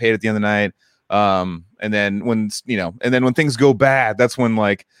 Do I get paid at the end of the night? And then when things go bad, that's when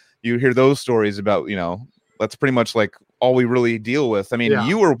like you hear those stories about, that's pretty much like all we really deal with. I mean,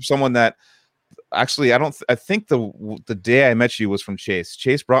 you were someone that actually, I think the day I met you was from Chase.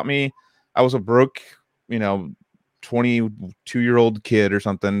 Chase brought me, I was a broke, 22-year-old kid or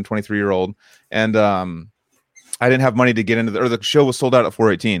something, 23-year-old. And, I didn't have money to get into the show was sold out at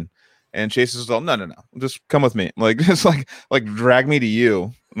 418. And Chase was all, no, just come with me. Like, just like drag me to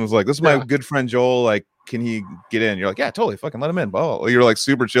you. And was like, this is my good friend Joel. Like, can he get in? You're like, yeah, totally. Fucking let him in. Blah. You're like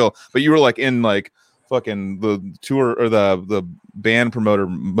super chill, but you were like in like fucking the tour or the band promoter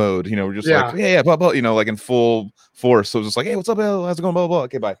mode. We're just like, blah, blah, like in full force. So it was just like, hey, what's up, Bill? How's it going? Blah, blah.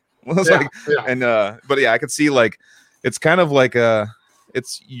 Okay, bye. But I could see like, it's kind of like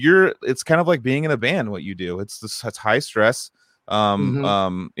it's kind of like being in a band. What you do, it's high stress. It's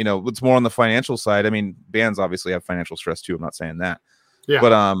more on the financial side. I mean, bands obviously have financial stress too. I'm not saying that. Yeah.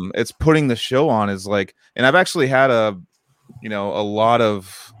 But it's putting the show on is like, and I've actually had a lot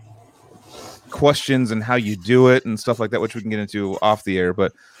of questions and how you do it and stuff like that, which we can get into off the air.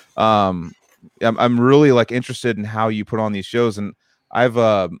 But I'm really like interested in how you put on these shows, and I've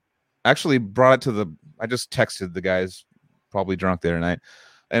actually brought it to I just texted the guys, probably drunk the other night.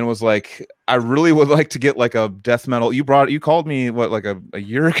 and was like, I really would like to get like a death metal. You called me like a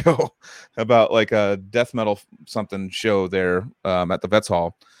year ago about like a death metal something show there at the Vets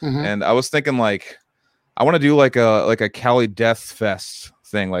Hall. Mhm. And I was thinking like, I want to do like a Cali Death Fest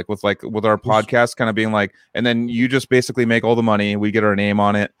thing, like with our podcast kind of being like, and then you just basically make all the money, we get our name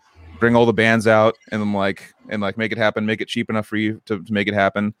on it, bring all the bands out, and then like make it happen, make it cheap enough for you to make it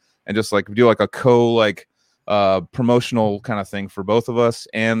happen, and just like do like a promotional kind of thing for both of us,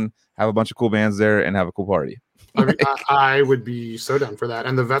 and have a bunch of cool bands there and have a cool party. I mean, I would be so down for that,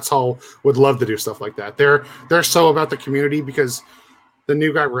 and the Vets Hall would love to do stuff like that. They're so about the community, because the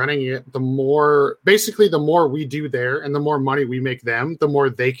new guy running it, the more we do there and the more money we make them, the more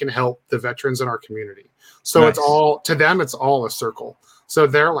they can help the veterans in our community. So Nice. It's all, to them, it's all a circle. So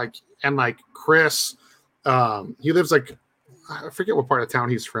they're like, and like Chris, he lives like, I forget what part of town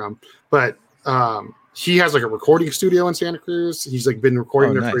he's from, but he has like a recording studio in Santa Cruz. He's like been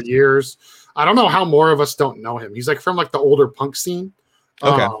recording there for years. I don't know how more of us don't know him. He's like from like the older punk scene.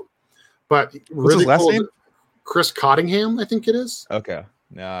 Okay. But What's really his last cool. name? Chris Cottingham, I think it is. Okay.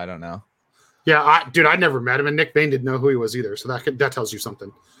 No, I don't know. Yeah, I never met him, and Nick Bain didn't know who he was either. So that tells you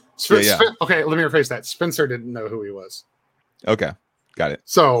something. Yeah. Okay, let me rephrase that. Spencer didn't know who he was. Okay, got it.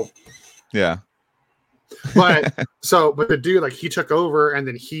 So, yeah. but the dude, like, he took over, and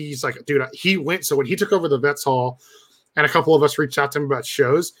then he's like, dude, he went. So when he took over the Vets Hall, and a couple of us reached out to him about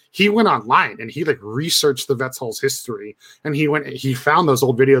shows, he went online and he like researched the Vets Hall's history, and he found those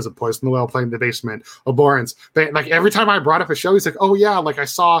old videos of Poison the Well playing in the basement, Abhorrence. But like every time I brought up a show, he's like, oh yeah, like I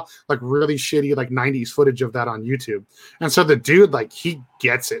saw like really shitty like 90s footage of that on YouTube. And so the dude, like, he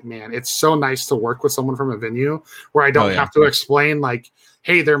gets it, man. It's so nice to work with someone from a venue where I don't have to explain like,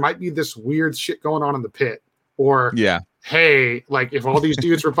 hey, there might be this weird shit going on in the pit, or hey, like if all these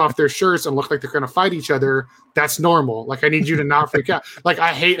dudes rip off their shirts and look like they're going to fight each other, that's normal. Like, I need you to not freak out. Like,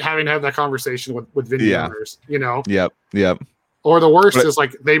 I hate having to have that conversation with venue owners, you know? Yep. Or the worst is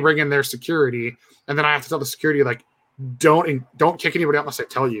like they bring in their security, and then I have to tell the security, like, don't kick anybody out unless I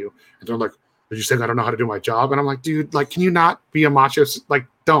tell you. And they're like, did you say I don't know how to do my job? And I'm like, dude, like, can you not be a macho? Like,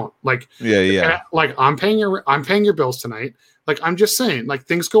 don't. Like, like, I'm paying your bills tonight. Like, I'm just saying, like,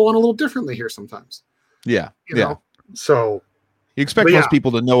 things go on a little differently here sometimes. You know? So you expect most people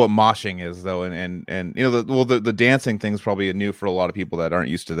to know what moshing is, though, and you know, the dancing thing's probably new for a lot of people that aren't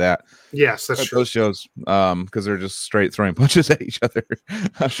used to that. Yes, that's true. Those shows, because they're just straight throwing punches at each other.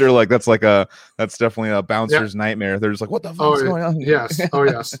 I'm sure, like that's definitely a bouncer's nightmare. They're just like, what the fuck's going on? Yes. Oh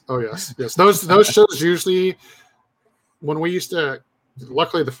yes. Those shows usually, when we used to.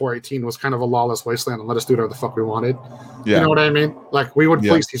 Luckily, the 418 was kind of a lawless wasteland and let us do whatever the fuck we wanted. You know what I mean? Like, we would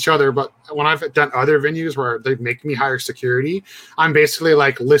police each other, but when I've done other venues where they make me hire security, I'm basically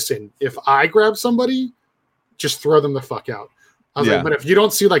like, listen, if I grab somebody, just throw them the fuck out. I was like, but if you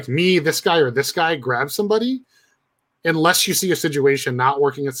don't see like me, this guy, or this guy grab somebody, unless you see a situation not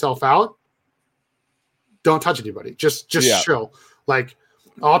working itself out, don't touch anybody. Just chill. Like,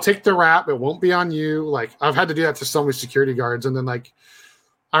 I'll take the rap. It won't be on you. Like, I've had to do that to so many security guards. And then, like,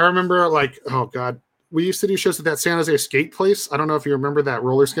 I remember, like, oh God, we used to do shows at that San Jose skate place. I don't know if you remember that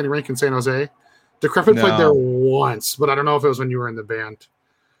roller skating rink in San Jose. Decrepit played there once, but I don't know if it was when you were in the band.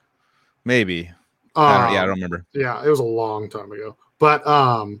 Maybe. I don't remember. Yeah, it was a long time ago. But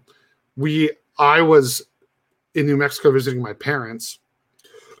I was in New Mexico visiting my parents,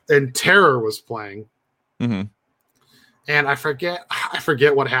 and Terror was playing. Mm-hmm. And I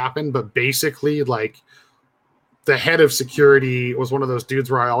forget what happened, but basically, like, the head of security was one of those dudes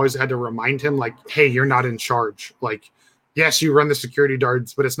where I always had to remind him, like, hey, you're not in charge. Like, yes, you run the security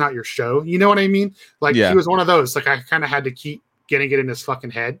guards, but it's not your show. You know what I mean? Like, he was one of those. Like, I kind of had to keep getting it in his fucking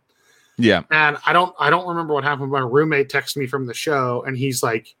head. Yeah. And I don't remember what happened. My roommate texted me from the show, and he's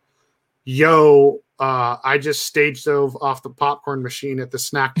like, yo, I just stage dove off the popcorn machine at the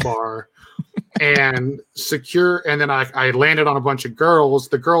snack bar. And then I landed on a bunch of girls.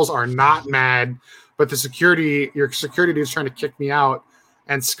 The girls are not mad, but your security dude's trying to kick me out.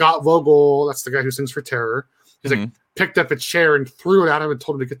 And Scott Vogel, that's the guy who sings for Terror, he's like, picked up a chair and threw it at him and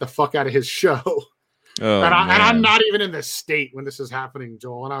told him to get the fuck out of his show. And I'm not even in the state when this is happening,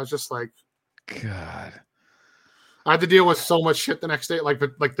 Joel. And I was just like, God. I had to deal with so much shit the next day, like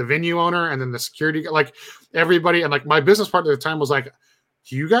the venue owner and then the security, like everybody. And like my business partner at the time was like,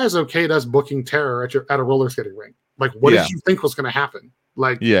 you guys okayed us booking Terror at a roller skating rink? Like, what did you think was going to happen?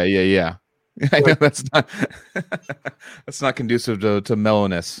 Like, yeah. I know that's not conducive to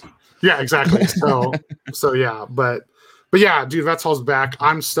mellowness. Yeah, exactly. So yeah, but yeah, dude, Vets Hall's back.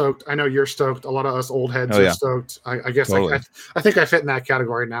 I'm stoked. I know you're stoked. A lot of us old heads are stoked. I guess totally. I think I fit in that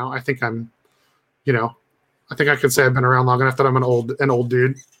category now. I think I'm, I think I could say I've been around long enough that I'm an old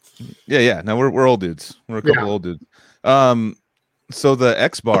dude. Yeah. No, we're old dudes. We're a couple old dudes. So the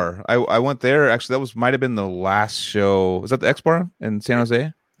X Bar, I went there. Actually, might have been the last show. Was that the X Bar in San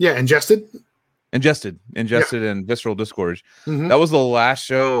Jose? Yeah, Ingested, and Visceral Disgorge. Mm-hmm. That was the last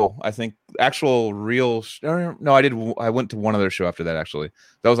show. I think actual real. No, I did. I went to one other show after that. Actually,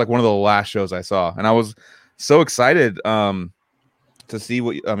 that was like one of the last shows I saw, and I was so excited to see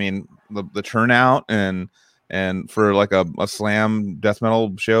the turnout and for like a slam death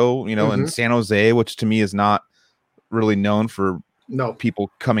metal show, in San Jose, which to me is not really known for people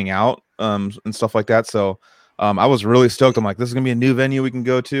coming out and stuff like that. So I was really stoked. I'm like, this is gonna be a new venue we can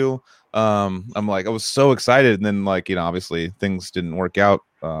go to. I'm like, I was so excited, and then obviously things didn't work out.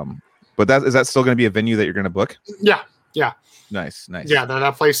 But is that still gonna be a venue that you're gonna book? Yeah. Nice. Yeah,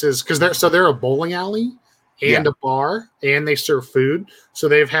 that place is because they're a bowling alley and a bar, and they serve food. So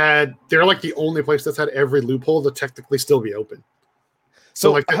they're like the only place that's had every loophole to technically still be open.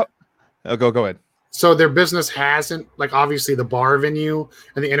 So go ahead. So their business hasn't, obviously the bar venue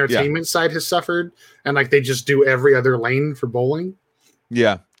and the entertainment side has suffered, and they just do every other lane for bowling.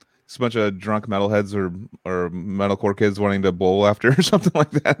 Yeah. It's a bunch of drunk metalheads or metalcore kids wanting to bowl after or something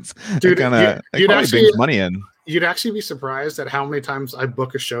like that. Dude, you'd actually brings money in. You'd actually be surprised at how many times I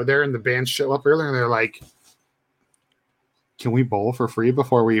book a show there and the bands show up early and they're like, can we bowl for free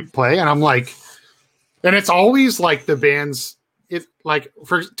before we play? And I'm like, and it's always like the bands,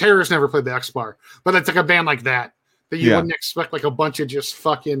 for Terror's never played the X Bar, but it's like a band like that you wouldn't expect, like a bunch of just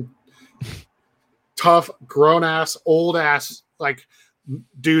fucking tough, grown ass, old ass,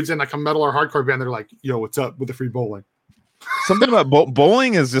 dudes in like a metal or hardcore band. They're like, yo, what's up with the free bowling? Something about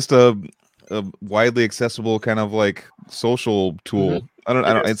bowling is just a widely accessible kind of social tool. I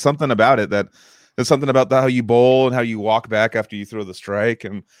don't. It's something about it that. There's something about how you bowl and how you walk back after you throw the strike,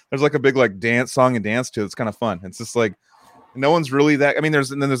 and there's a big dance song and dance to it. It's kind of fun. It's just no one's really that. I mean, there's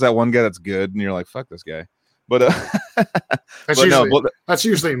that one guy that's good, and you're like, fuck this guy. But that's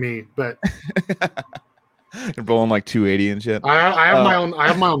usually me. But you're bowling 280 and shit. I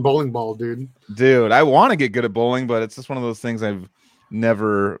have my own bowling ball, dude. Dude, I want to get good at bowling, but it's just one of those things I've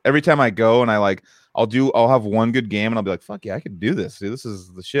never. Every time I go and I'll have one good game and I'll be like, fuck yeah, I can do this. Dude, this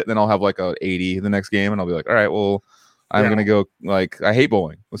is the shit. And then I'll have a 80 the next game and I'll be like, all right, well, I'm going to go I hate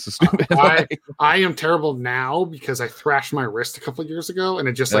bowling. This is stupid. I am terrible now because I thrashed my wrist a couple of years ago and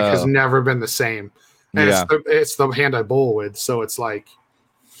it just has never been the same. And it's the hand I bowl with. So it's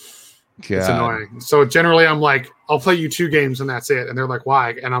it's annoying. So generally I'm like, I'll play you 2 games and that's it. And they're like,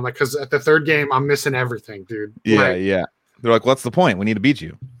 why? And I'm like, because at the 3rd game, I'm missing everything, dude. Yeah. They're like, what's the point? We need to beat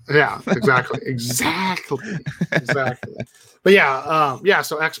you. Yeah, exactly. But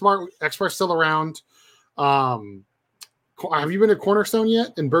so X Bar's still around. Have you been to Cornerstone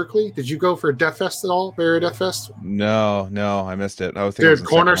yet in Berkeley? Did you go for Death Fest at all? Bay Area Death Fest? No, I missed it. Dude,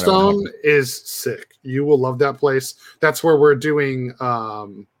 Cornerstone is sick. You will love that place. That's where we're doing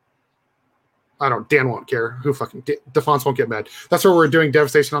Dan won't care. Who fucking Defonce won't get mad. That's where we're doing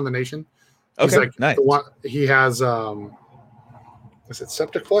Devastation on the Nation. Okay, he's nice. He has is it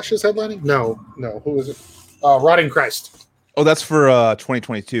Septic Flesh is headlining? No. Who is it? Rotting Christ. Oh, that's for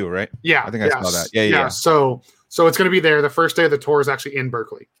 2022, right? Yeah. I think I saw that. Yeah. So it's going to be there. The first day of the tour is actually in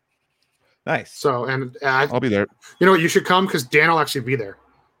Berkeley. Nice. So, and I'll be there. You know what? You should come because Dan will actually be there.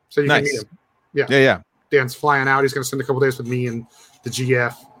 So you can meet him. Yeah. Dan's flying out. He's going to spend a couple days with me and the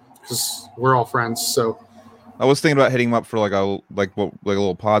GF because we're all friends. So I was thinking about hitting him up for a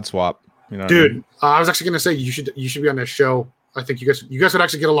little pod swap. You know, dude. I was actually going to say you should be on this show. I think you guys would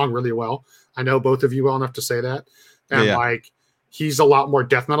actually get along really well. I know both of you well enough to say that. And he's a lot more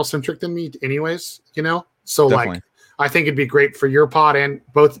death metal centric than me, anyways. So definitely. I think it'd be great for your pod and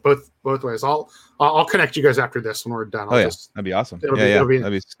both ways. I'll connect you guys after this when we're done. That'd be awesome. That'd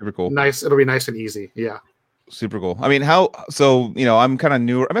be super cool. Nice. It'll be nice and easy. Yeah. Super cool. I mean, I'm kind of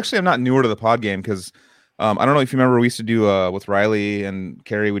newer. I'm not newer to the pod game because I don't know if you remember we used to do with Riley and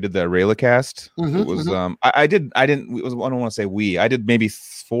Carrie. We did the Rayla cast. It was I don't want to say I did maybe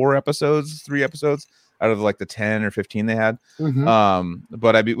 3 episodes out of the 10 or 15 they had.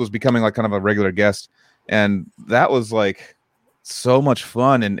 But I was becoming kind of a regular guest, and that was so much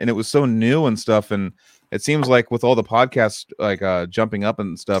fun, and it was so new and stuff. And it seems like with all the podcasts jumping up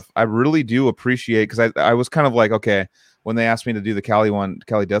and stuff, I really do appreciate, because I was kind of okay, when they asked me to do the Cali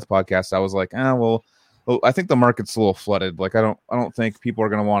Death podcast, I was like, well, I think the market's a little flooded. I don't think people are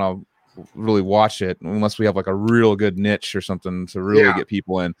going to want to really watch it unless we have a real good niche or something to really get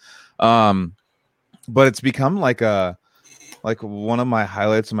people in. But it's become one of my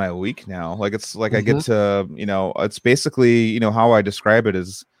highlights of my week now. It's I get to, it's basically, how I describe it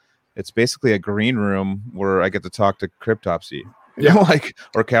is it's basically a green room where I get to talk to Cryptopsy, Yeah. like,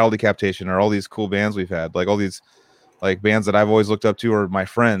 or Cattle Decapitation, or all these cool bands we've had, like all these like bands that I've always looked up to, or my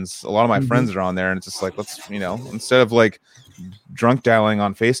friends. A lot of my friends are on there, and it's just like, let's, instead of like drunk dialing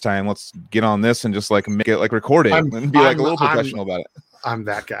on FaceTime, let's get on this and just like make it like recording and be like a little professional about it. I'm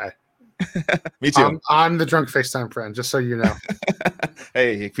that guy. Me too. I'm the drunk FaceTime friend, just so you know.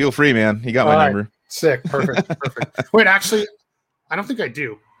 Hey, feel free, man. You got my number. Sick. Perfect. Wait, actually, I don't think I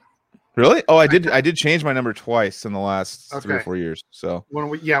do. Really? Oh, I did change my number twice in the last 3 or 4 years. So when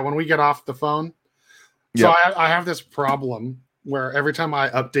we get off the phone, so I have this problem where every time I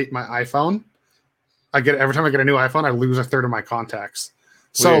update my iPhone, every time I get a new iPhone, I lose a third of my contacts.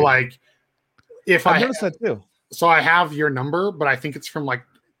 So weird. like, if I've noticed that too. So I have your number, but I think it's from like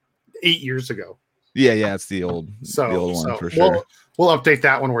 8 years ago. Yeah, it's the old one for sure. We'll update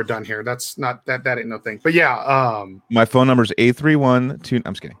that when we're done here. That's not that ain't no thing. But yeah, my phone number is 831-2.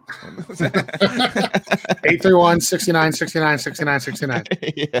 I'm just kidding.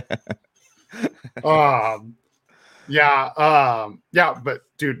 831-69-69-69-69. Yeah. But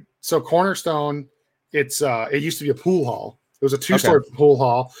dude, so Cornerstone, it used to be a pool hall. It was a 2-story pool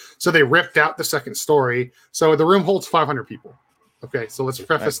hall. So they ripped out the second story. So the room holds 500 people. Okay, so let's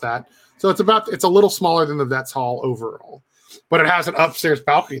preface that. So it's a little smaller than the Vets Hall overall, but it has an upstairs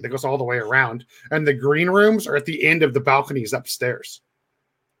balcony that goes all the way around, and the green rooms are at the end of the balconies upstairs.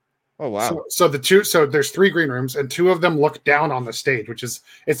 Oh wow! So there's 3 green rooms, and 2 of them look down on the stage,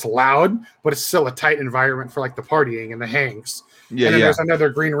 it's loud, but it's still a tight environment for like the partying and the hangs. Yeah, and then there's another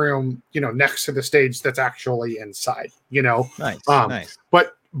green room, next to the stage that's actually inside. Nice. Nice.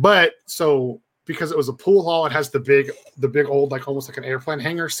 But so. Because it was a pool hall, it has the big old, like almost like an airplane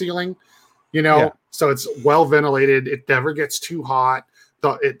hangar ceiling, so it's well ventilated. It never gets too hot.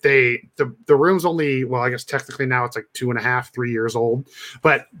 The room's only, well, I guess technically now it's like 2.5, 3 years old,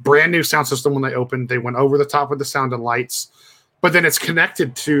 but brand new sound system. When they opened, they went over the top with the sound and lights, but then it's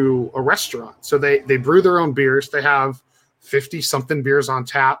connected to a restaurant. So they brew their own beers. They have 50 something beers on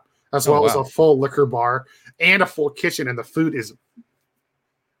tap, as well as a full liquor bar and a full kitchen. And the food is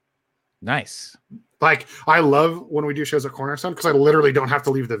nice. Like, I love when we do shows at Cornerstone because I literally don't have to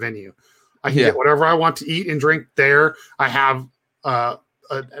leave the venue. I can get whatever I want to eat and drink there. I have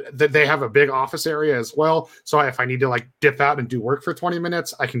they have a big office area as well. So if I need to like dip out and do work for 20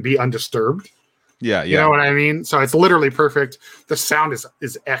 minutes, I can be undisturbed. Yeah. You know what I mean? So it's literally perfect. The sound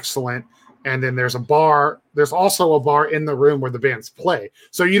is excellent. And then there's a bar. There's also a bar in the room where the bands play.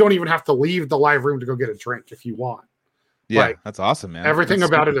 So you don't even have to leave the live room to go get a drink if you want. Yeah, that's awesome, man. Everything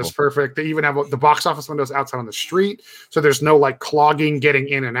about it is perfect. They even have the box office windows outside on the street, so there's no like clogging getting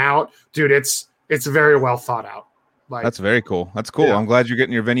in and out. Dude, it's very well thought out. Like, that's very cool. That's cool. Yeah. I'm glad you're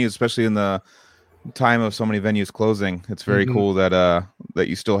getting your venues, especially in the time of so many venues closing. It's very cool that that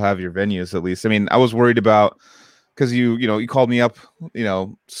you still have your venues at least. I mean, I was worried about because you called me up,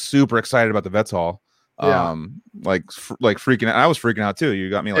 super excited about the Vets Hall, like freaking out. I was freaking out too. You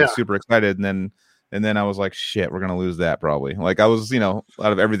got me like super excited, and then I was like, shit, we're going to lose that probably. Like I was, out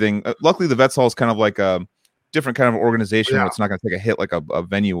of everything. Luckily, the Vets Hall is kind of like a different kind of organization where it's not going to take a hit like a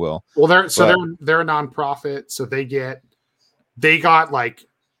venue will. Well, they're a nonprofit. So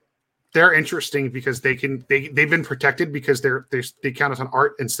they're interesting because they've been protected because they count as an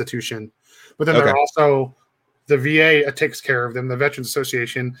art institution. But then they're also, the VA takes care of them, the Veterans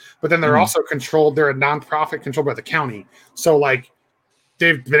Association. But then they're also controlled. They're a nonprofit controlled by the county. So like,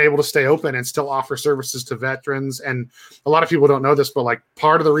 they've been able to stay open and still offer services to veterans. And a lot of people don't know this, but like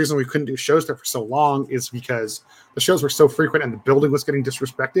part of the reason we couldn't do shows there for so long is because the shows were so frequent and the building was getting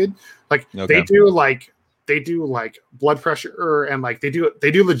disrespected. Like they do like blood pressure and like they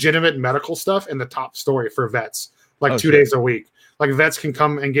do legitimate medical stuff in the top story for vets, like 2 days a week. Like vets can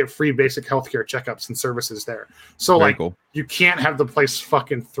come and get free basic healthcare checkups and services there. So very cool. You can't have the place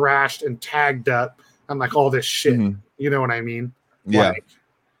fucking thrashed and tagged up and like all this shit. You know what I mean? Yeah.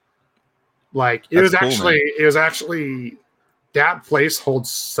 Like it was actually that place holds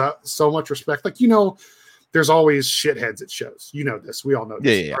so much respect. Like, there's always shitheads at shows. This. We all know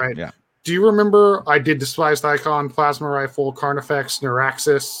this, right? Yeah. Do you remember I did Despised Icon, Plasma Rifle, Carnifex,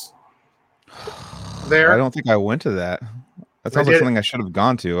 Neuraxis there? I don't think I went to that. That sounds like something I should have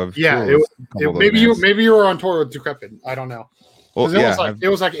gone to. Maybe you were on tour with Decrepit. I don't know. Well, it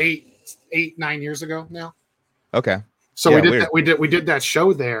was like 9 years ago now. Okay. So we did that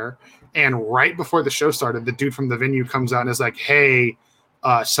show there, and right before the show started, the dude from the venue comes out and is like, "Hey,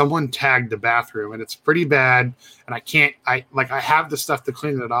 someone tagged the bathroom, and it's pretty bad, and I have the stuff to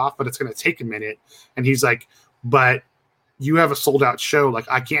clean it off, but it's going to take a minute." And he's like, "But you have a sold out show. Like,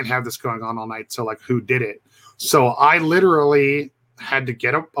 I can't have this going on all night. So like, who did it?" So I literally had to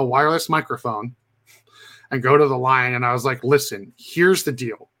get a wireless microphone and go to the line. And I was like, listen, here's the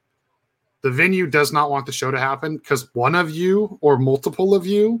deal. The venue does not want the show to happen because one of you or multiple of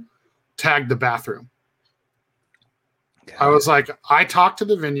you tagged the bathroom. I was like, I talked to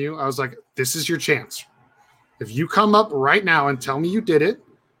the venue. I was like, this is your chance. If you come up right now and tell me you did it,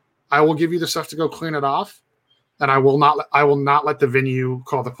 I will give you the stuff to go clean it off. And I will not let the venue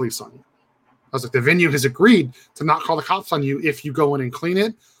call the police on you. I was like, the venue has agreed to not call the cops on you if you go in and clean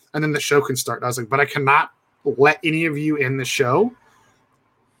it, and then the show can start. I was like, but I cannot let any of you in the show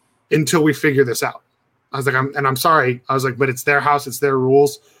until we figure this out. I was like, I'm sorry. I was like, but it's their house, it's their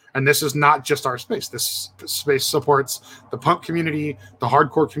rules, and this is not just our space. This space supports the punk community, the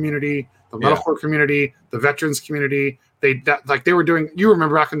hardcore community, the metalcore community, the veterans community. They were doing. You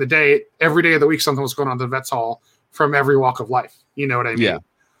remember back in the day, every day of the week something was going on at the Vets Hall from every walk of life. You know what I mean? Yeah.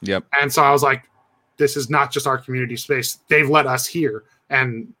 Yep. And so I was like, this is not just our community space. They've let us here.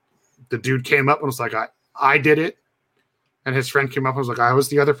 And the dude came up and was like, I did it. And his friend came up and was like, I was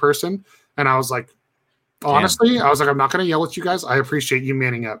the other person. And I was like, honestly, I was like, I'm not going to yell at you guys. I appreciate you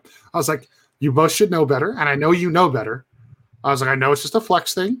manning up. I was like, you both should know better. And I know you know better. I was like, I know it's just a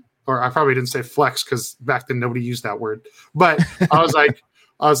flex thing. Or I probably didn't say flex because back then nobody used that word. But I was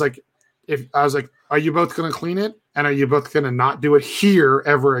like, are you both going to clean it? And are you both going to not do it here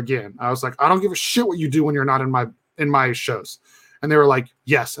ever again? I was like, I don't give a shit what you do when you're not in my shows. And they were like,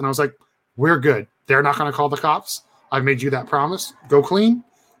 yes. And I was like, we're good. They're not going to call the cops. I've made you that promise. Go clean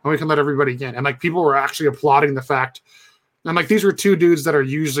and we can let everybody in. And like people were actually applauding the fact. And like these were two dudes that are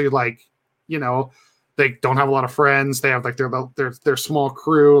usually like, you know, they don't have a lot of friends. They have like their small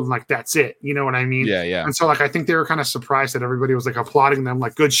crew and like that's it. You know what I mean? Yeah, yeah. And so like I think they were kind of surprised that everybody was like applauding them,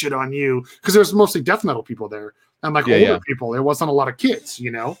 like good shit on you, because there was mostly death metal people there and like older people. There wasn't a lot of kids, you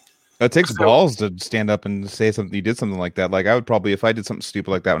know. It takes balls to stand up and say something. You did something like that. Like I would probably, if I did something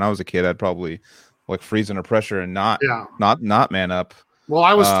stupid like that when I was a kid, I'd probably like freeze under pressure and not man up. Well,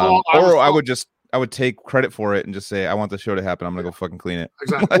 I was told, I would take credit for it and just say, I want the show to happen. I'm going to go fucking clean it.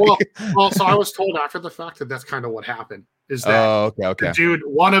 Exactly. Well, so I was told after the fact that that's kind of what happened is that okay.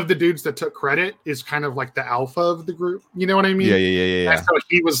 One of the dudes that took credit is kind of like the alpha of the group. You know what I mean? Yeah. And so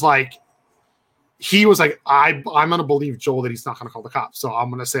he was like, I'm going to believe Joel that he's not going to call the cops. So I'm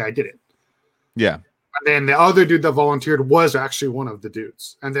going to say I did it. Yeah. And then the other dude that volunteered was actually one of the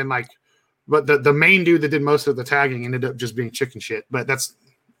dudes. And then like, but the main dude that did most of the tagging ended up just being chicken shit. But that's,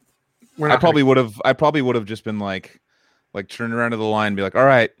 I probably would have just been like turned around to the line and be like, all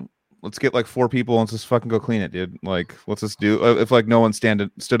right, let's get like 4 people and let's just fucking go clean it, dude. Like, let's just do if like no one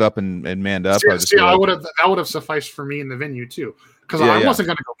stood up and manned up. That would have sufficed for me in the venue too. Because I wasn't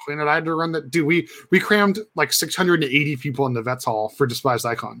going to go clean it. I had to run that. Dude, we crammed like 680 people in the Vets Hall for Despised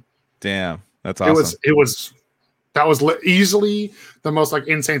Icon. Damn, that's awesome. That was easily the most like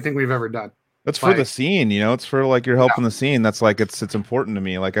insane thing we've ever done. That's for the scene, you know. It's for like you're helping the scene. That's like it's important to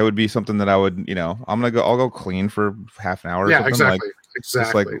me. Like I would be something that I would, you know, I'll go clean for half an hour. Or something. Exactly.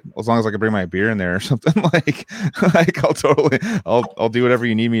 Just like as long as I can bring my beer in there or something. like I'll do whatever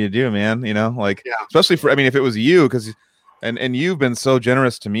you need me to do, man. You know, like especially if it was you, because and you've been so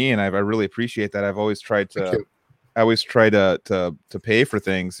generous to me, and I really appreciate that. I've always tried to. I always try to pay for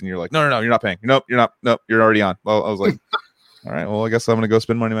things, and you're like, no, you're not paying. Nope, you're not. Nope, you're already on. Well, I was like. All right. Well, I guess I'm going to go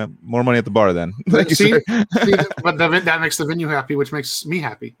spend more money at the bar then. Thank you, sir. But that makes the venue happy, which makes me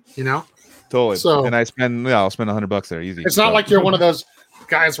happy. You know. Totally. So, and I'll spend $100 there, easy. It's not like you're one of those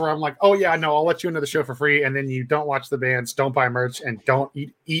guys where I'm like, oh yeah, no, I'll let you into the show for free, and then you don't watch the bands, don't buy merch, and don't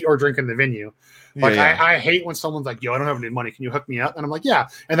eat or drink in the venue. Like I hate when someone's like, yo, I don't have any money. Can you hook me up? And I'm like, yeah.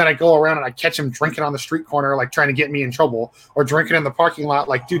 And then I go around and I catch him drinking on the street corner, like trying to get me in trouble, or drinking in the parking lot.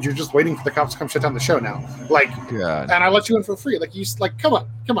 Like, dude, you're just waiting for the cops to come shut down the show now. Like, and I let you in for free. Like, you like, come on.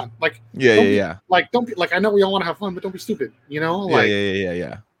 Like, Like, don't be like, I know we all want to have fun, but don't be stupid. You know? Like,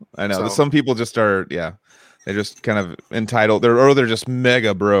 yeah. I know. So, some people just are, they're just kind of entitled. They're just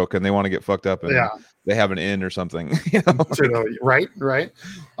mega broke and they want to get fucked up and they have an in or something. You know? Right.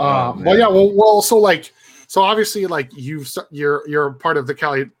 Well, so obviously, like you're part of the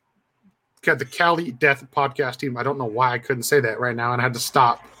Cali Death podcast team. I don't know why I couldn't say that right now, and I had to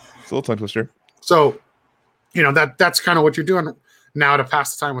stop. It's a little tongue twister. So, you know that's kind of what you're doing now to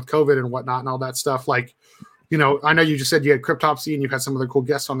pass the time with COVID and whatnot and all that stuff. Like, you know, I know you just said you had Cryptopsy and you've had some other cool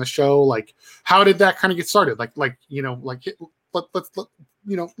guests on the show. Like, how did that kind of get started? Like you know, like let's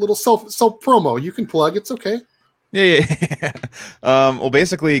you know, little self promo. You can plug. It's okay. Yeah. Well,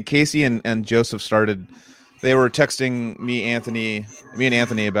 basically, Casey and Joseph started. They were texting me and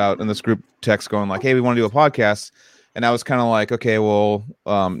Anthony about in this group text, going like, "Hey, we want to do a podcast." And I was kind of like, okay, well,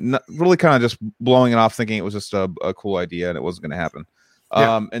 really kind of just blowing it off, thinking it was just a cool idea and it wasn't going to happen.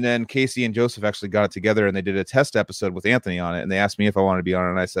 And then Casey and Joseph actually got it together and they did a test episode with Anthony on it. And they asked me if I wanted to be on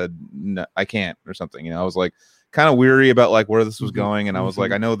it. And I said, no, I can't, or something. You know, I was like kind of weary about like where this was going. And I was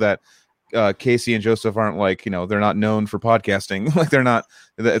like, I know that Casey and Joseph aren't like, you know, they're not known for podcasting. Like they're not,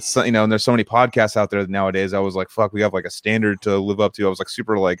 it's, you know, and there's so many podcasts out there nowadays. I was like, fuck, we have like a standard to live up to. I was like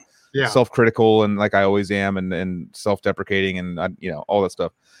super like self-critical and like I always am and self-deprecating and you know, all that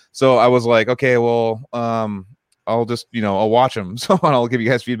stuff. So I was like, okay, well, I'll just, you know, I'll watch them. So I'll give you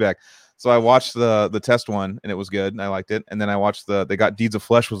guys feedback. So I watched the test one and it was good and I liked it. And then I watched they got Deeds of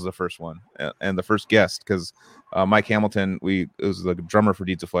Flesh was the first one and the first guest because Mike Hamilton, it was the drummer for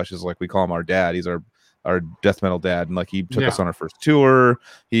Deeds of Flesh, is like we call him our dad. He's our death metal dad, and like he took us on our first tour.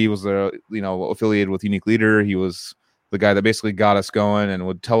 He was affiliated with Unique Leader. He was the guy that basically got us going and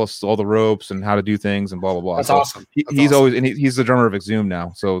would tell us all the ropes and how to do things and blah blah blah. That's awesome. He's always and he's the drummer of Exhumed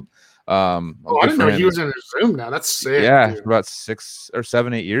now. So I didn't know he was in Exhumed now. That's sick. Yeah, for about 6 or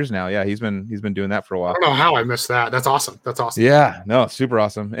 7, 8 years now. Yeah, he's been doing that for a while. I don't know how I missed that. That's awesome. Yeah, no, super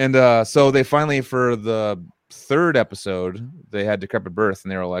awesome. And so they finally, for the third episode, they had Decrepit Birth,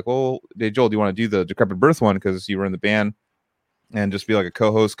 and they were like, well, hey Joel, do you want to do the Decrepit Birth one because you were in the band and just be like a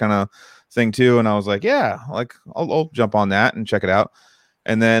co-host kind of thing too? And I was like, yeah, like I'll jump on that and check it out.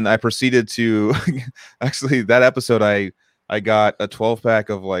 And then I proceeded to actually that episode I got a 12-pack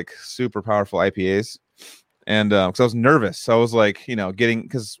of like super powerful IPAs, and because I was nervous, so I was like, you know,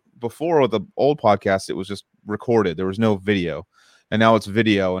 because before the old podcast it was just recorded, there was no video, and now it's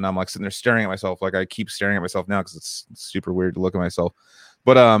video, and I'm like sitting there staring at myself, like I keep staring at myself now because it's super weird to look at myself,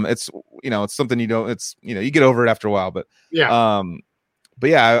 but it's, you know, it's something you get over it after a while, but yeah,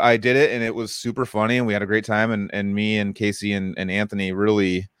 I did it and it was super funny and we had a great time, and me and Casey and Anthony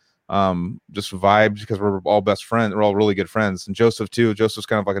really just vibed because we're all best friends. We're all really good friends. And Joseph too. Joseph's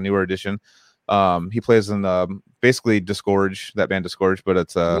kind of like a newer addition. He plays in basically Disgorge, that band Disgorge, but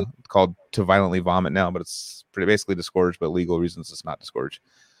it's called To Violently Vomit now, but it's basically Disgorge, but legal reasons it's not Disgorge.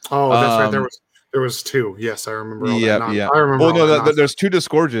 Oh, that's right. There was two. Yes, I remember. Yeah. I remember. Well, no, there's two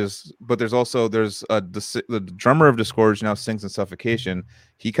Disgorges, but there's the drummer of Disgorge now sings in Suffocation.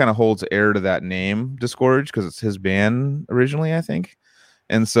 He kind of holds heir to that name Disgorge because it's his band originally, I think.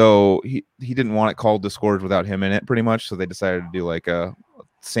 And so he didn't want it called Disgorge without him in it, pretty much. So they decided to do like a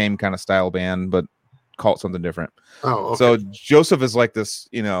same kind of style band, but call it something different. Oh, okay. So Joseph is like this,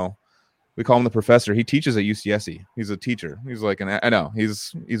 you know, we call him the professor. He teaches at UCSC. He's a teacher. He's like I know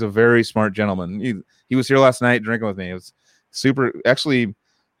he's a very smart gentleman. He was here last night drinking with me. It was super, actually.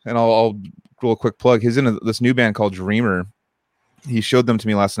 And I'll do a quick plug. He's in this new band called Dreamer. He showed them to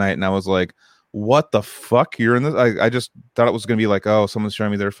me last night, and I was like, what the fuck, you're in this? I just thought it was gonna be like, oh, someone's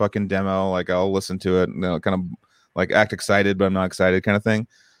showing me their fucking demo, like I'll listen to it and, you know, kind of like act excited but I'm not excited kind of thing,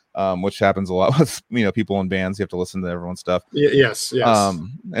 which happens a lot with, you know, people in bands. You have to listen to everyone's stuff. Yes. And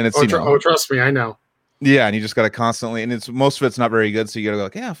it's trust me, I know. Yeah, and you just got to constantly, and it's most of it's not very good, so you got to go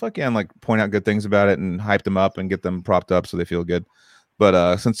like, yeah, fuck yeah, and like point out good things about it and hype them up and get them propped up so they feel good.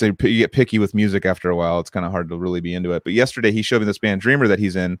 But since you get picky with music after a while, it's kind of hard to really be into it. But yesterday he showed me this band Dreamer that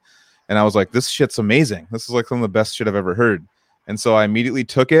he's in. And I was like, this shit's amazing. This is like some of the best shit I've ever heard. And so I immediately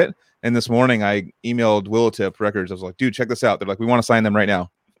took it. And this morning I emailed Willowtip Records. I was like, dude, check this out. They're like, we want to sign them right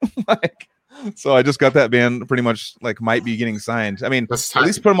now. So I just got that band pretty much like might be getting signed. I mean, at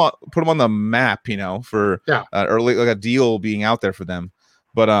least put them on the map, you know, for early, like a deal being out there for them.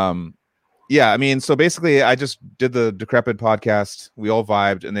 But yeah, I mean, so basically I just did the Decrepit podcast. We all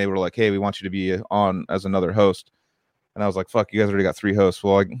vibed and they were like, hey, we want you to be on as another host. And I was like, fuck, you guys already got 3 hosts.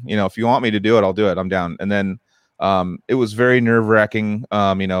 Well, you know, if you want me to do it, I'll do it. I'm down. And then it was very nerve wracking.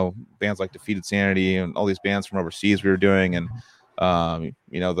 You know, bands like Defeated Sanity and all these bands from overseas we were doing. And,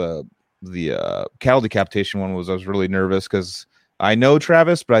 you know, the Cattle Decapitation one I was really nervous because I know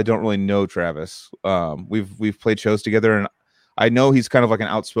Travis, but I don't really know Travis. We've played shows together and I know he's kind of like an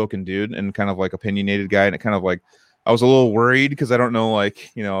outspoken dude and kind of like opinionated guy. And it kind of like, I was a little worried because I don't know, like,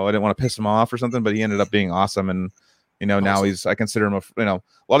 you know, I didn't want to piss him off or something, but he ended up being awesome. And, you know, now I consider him you know,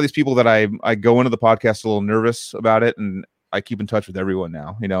 a lot of these people that I go into the podcast a little nervous about it, and I keep in touch with everyone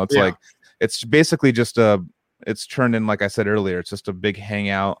now. You know, it's like, it's basically just it's turned in, like I said earlier, it's just a big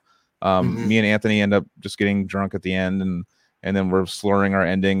hangout. Me and Anthony end up just getting drunk at the end, and then we're slurring our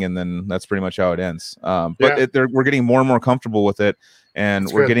ending, and then that's pretty much how it ends. But we're getting more and more comfortable with it,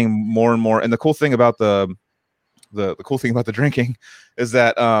 and we're getting more and more. And the cool thing about the cool thing about the drinking is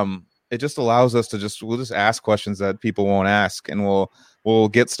that it just allows us to we'll just ask questions that people won't ask, and we'll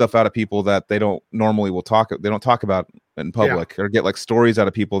get stuff out of people that they don't talk about in public, or get like stories out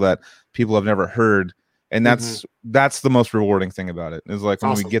of people that people have never heard. And that's the most rewarding thing about it, is like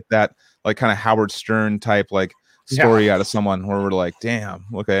when we get that like kind of Howard Stern type like story out of someone where we're like, damn,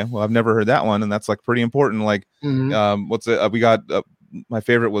 okay, well, I've never heard that one, and that's like pretty important. Like what's it we got my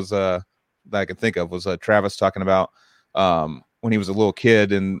favorite was that I can think of was Travis talking about when he was a little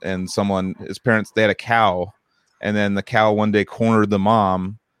kid, and someone, his parents, they had a cow, and then the cow one day cornered the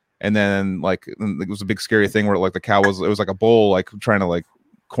mom, and then like it was a big scary thing where like the cow was, it was like a bull like trying to like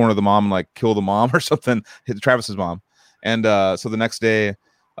corner the mom and like kill the mom or something, hit Travis's mom. And so the next day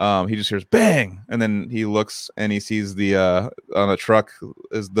he just hears bang, and then he looks and he sees the on a truck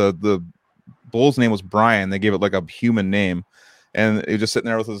is the bull's name was Brian. They gave it like a human name, and he was just sitting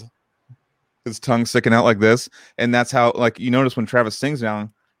there with his tongue sticking out like this. And that's how, like, you notice when Travis sings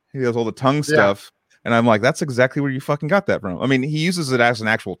down, he does all the tongue stuff. And I'm like, that's exactly where you fucking got that from. I mean, he uses it as an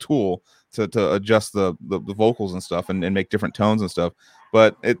actual tool to adjust the vocals and stuff and make different tones and stuff.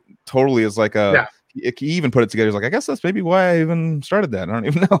 But it totally is like he even put it together. He's like, I guess that's maybe why I even started that. I don't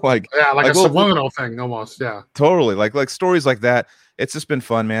even know. Like a subliminal thing almost. Yeah, totally. Like stories like that. It's just been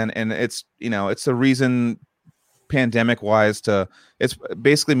fun, man. And it's, you know, it's a reason pandemic wise it's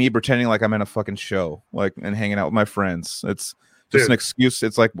basically me pretending like I'm in a fucking show, like, and hanging out with my friends. It's just an excuse.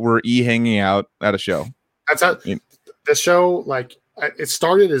 It's like we're hanging out at a show. That's how the show, like, it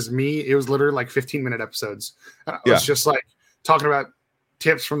started as me. It was literally like 15-minute episodes. I was just like talking about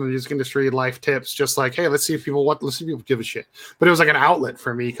tips from the music industry, life tips, just like, hey, let's see if people give a shit. But it was like an outlet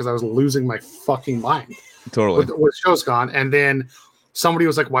for me because I was losing my fucking mind. Totally. With show's gone. And then somebody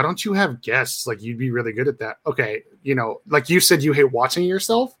was like, why don't you have guests? Like, you'd be really good at that. Okay. You know, like you said, you hate watching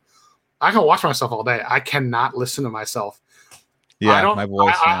yourself. I can watch myself all day. I cannot listen to myself. Yeah, my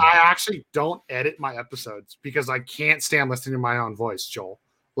voice. I actually don't edit my episodes because I can't stand listening to my own voice, Joel.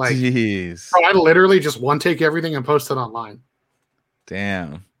 Like, bro, I literally just one take everything and post it online.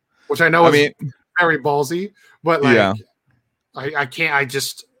 Damn. Which I know is very ballsy, but like, I can't. I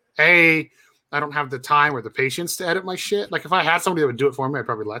don't have the time or the patience to edit my shit. Like, if I had somebody that would do it for me, I'd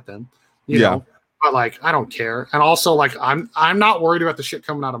probably let them. You know, but like, I don't care. And also, like, I'm not worried about the shit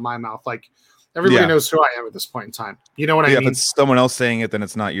coming out of my mouth. Like, everybody knows who I am at this point in time. You know what I mean? If it's someone else saying it, then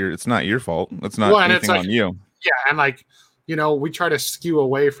it's not your fault. It's not anything on you. Yeah, and like, you know, we try to skew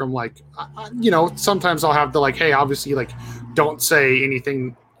away from like, you know, sometimes I'll have the like, hey, obviously, like, don't say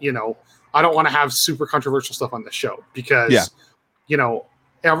anything. You know, I don't want to have super controversial stuff on the show because, you know,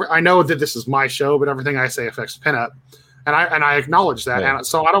 I know that this is my show, but everything I say affects Pinup, and I acknowledge that. And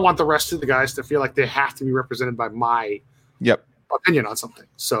so I don't want the rest of the guys to feel like they have to be represented by my opinion on something.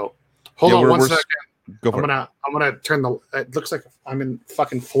 So. Hold on 1 second. I'm gonna turn the. It looks like I'm in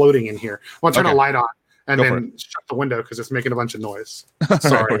fucking floating in here. I'm gonna turn the light on and then shut the window because it's making a bunch of noise.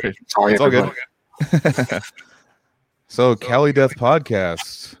 Sorry, sorry, it's all good. So Cali Death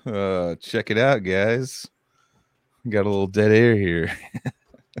Podcast, check it out, guys. Got a little dead air here.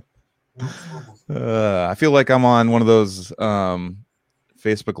 I feel like I'm on one of those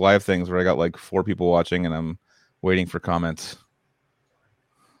Facebook Live things where I got like 4 people watching and I'm waiting for comments.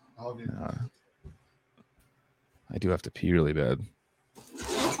 I do have to pee really bad,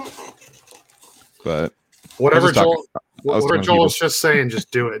 but whatever Joel's just saying,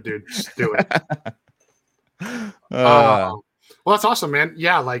 just do it, dude. Just do it. Well, that's awesome, man.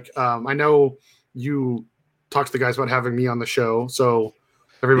 Yeah, like I know you talked to the guys about having me on the show, so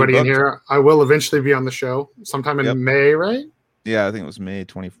everybody in here, I will eventually be on the show sometime in May, right? Yeah, I think it was May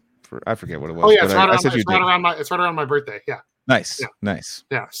 24th. I forget what it was. Oh yeah, it's right around my birthday. Yeah. Nice. Nice.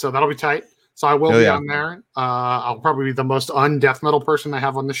 Yeah, so that'll be tight. So I will be on there. I'll probably be the most un-death metal person I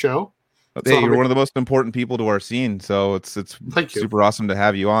have on the show. Hey, you're one of the most important people to our scene, so it's super awesome to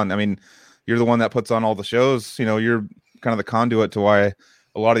have you on. I mean, you're the one that puts on all the shows. You know, you're kind of the conduit to why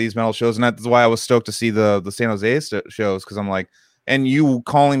a lot of these metal shows, and that's why I was stoked to see the San Jose shows, because I'm like, and you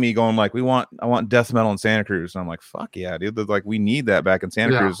calling me going like, I want death metal in Santa Cruz, and I'm like, fuck yeah, dude, like we need that back in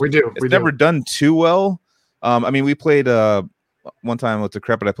Santa Cruz. We do. It's never done too well. I mean, we played one time with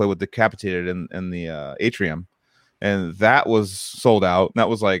Decrepit. I played with Decapitated in the atrium, and that was sold out. That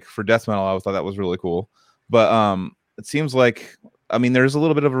was like for death metal. I thought that was really cool. But it seems like, I mean, there's a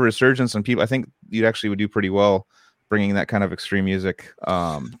little bit of a resurgence, and people, I think you actually would do pretty well bringing that kind of extreme music.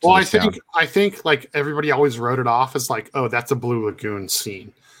 Well, I think like everybody always wrote it off as like, oh, that's a Blue Lagoon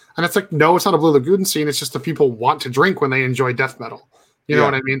scene, and it's like, no, it's not a Blue Lagoon scene. It's just the people want to drink when they enjoy death metal. You know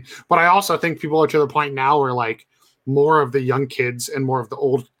what I mean? But I also think people are to the point now where like more of the young kids and more of the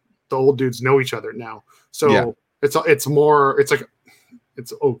old dudes know each other now. So it's more, it's like,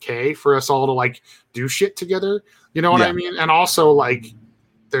 it's okay for us all to like do shit together. You know what I mean? And also like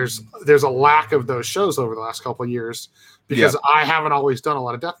there's a lack of those shows over the last couple of years because I haven't always done a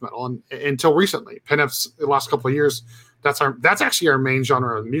lot of death metal until recently. Pinups the last couple of years. That's actually our main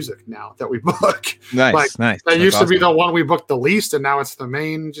genre of music now that we book. Nice. That used to be the one we booked the least, and now it's the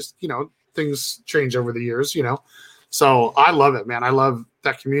main. Just things change over the years. So I love it, man. I love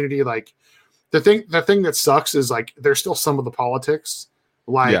that community. Like the thing that sucks is like there's still some of the politics.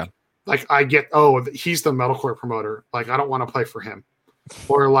 Like I get, he's the metalcore promoter. Like I don't want to play for him,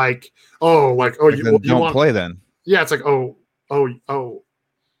 or you don't play then. Yeah, it's like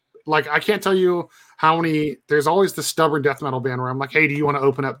like I can't tell you how many. There's always the stubborn death metal band where I'm like, hey, do you want to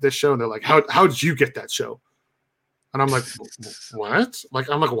open up this show? And they're like, how did you get that show? And I'm like, what? Like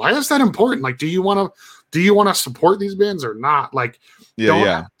I'm like, why is that important? Like, do you want to support these bands or not? Like,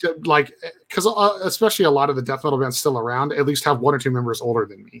 because especially a lot of the death metal bands still around at least have one or two members older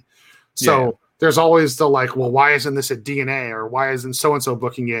than me. So there's always the like, well, why isn't this at DNA or why isn't so and so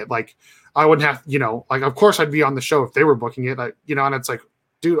booking it? Like, I wouldn't have, like, of course I'd be on the show if they were booking it. And it's like,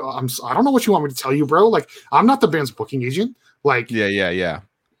 dude, I don't know what you want me to tell you, bro. Like, I'm not the band's booking agent. Like,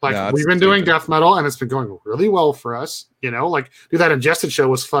 Like we've been doing death metal and it's been going really well for us. Like, dude, that Ingested show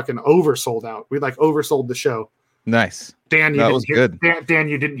was fucking oversold out. We like oversold the show. Nice. Dan, that was good. Dan,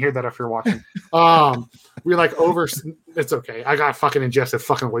 you didn't hear that if you're watching. We like it's okay. I got fucking Ingested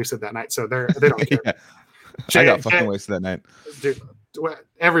fucking wasted that night, so they don't care. I got fucking wasted that night. Dude,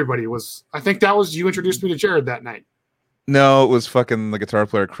 everybody was. I think that was you introduced me to Jared that night. No, it was fucking the guitar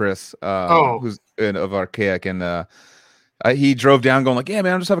player Chris, who's of Archaic, and he drove down going like, yeah,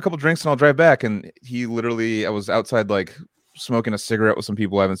 man, I'll just have a couple drinks and I'll drive back. And he literally, I was outside like smoking a cigarette with some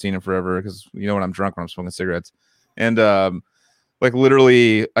people I haven't seen in forever because when I'm drunk when I'm smoking cigarettes. And like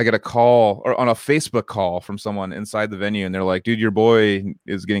literally I get a call or on a Facebook call from someone inside the venue and they're like, dude, your boy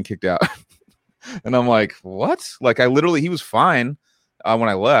is getting kicked out. And I'm like, what? Like he was fine when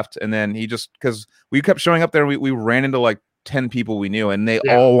I left. And then he just, because we kept showing up there, we ran into like 10 people we knew and they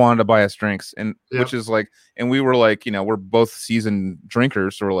all wanted to buy us drinks, and which is like, and we were like, we're both seasoned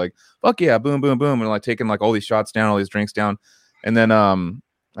drinkers, so we're like, fuck yeah, boom boom boom, and like taking like all these shots down, all these drinks down. And then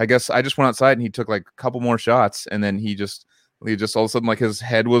I guess I just went outside and he took like a couple more shots, and then he just all of a sudden like his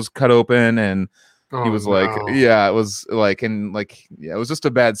head was cut open and he was like, it was like, and like, it was just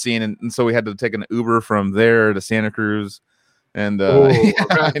a bad scene. And so we had to take an Uber from there to Santa Cruz. And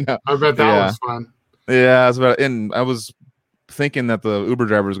I bet that was fun. Yeah, and I was thinking that the Uber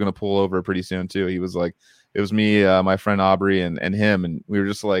driver was going to pull over pretty soon too. He was like, it was me, my friend Aubrey and him. And we were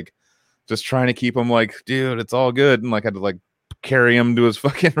just like, just trying to keep him like, dude, it's all good. And like, had to like carry him to his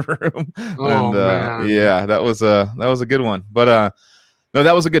fucking room. Man. Yeah, that was a good one. But no,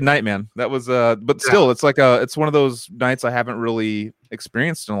 that was a good night, man. That was but still, it's like it's one of those nights I haven't really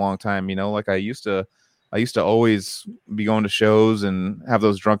experienced in a long time. Like I used to always be going to shows and have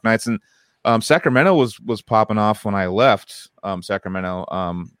those drunk nights. And Sacramento was popping off when I left Sacramento.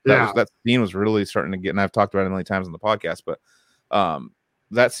 That scene was really starting to get, and I've talked about it many times on the podcast, but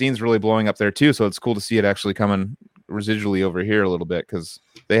that scene's really blowing up there too. So it's cool to see it actually coming residually over here a little bit, because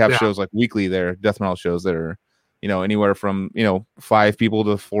they have shows like weekly there, death metal shows that are, anywhere from 5 people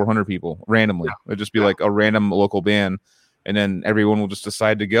to 400 people randomly. It'd just be like a random local band, and then everyone will just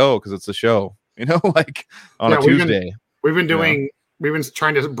decide to go because it's a show, like on a Tuesday. We've been doing. We've been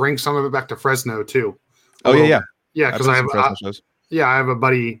trying to bring some of it back to Fresno too. Yeah. Because I have a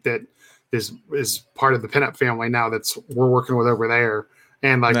buddy that is part of the Pinup family now. We're working with over there,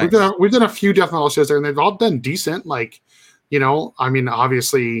 and like nice. we've done a few death metal shows there, and they've all done decent. Like, I mean,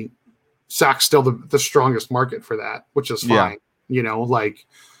 obviously, Sac's still the strongest market for that, which is fine. Like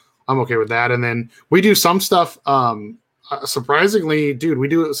I'm okay with that. And then we do some stuff. Surprisingly, dude, we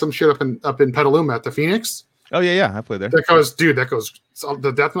do some shit up in Petaluma at the Phoenix. Oh yeah, I played there. That goes.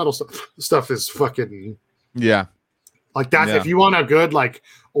 The death metal stuff is fucking like that. Yeah. If you want a good like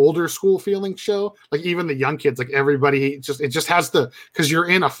older school feeling show, like even the young kids, like everybody, it just has because you're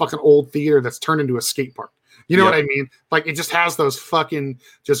in a fucking old theater that's turned into a skate park. You know what I mean? Like it just has those fucking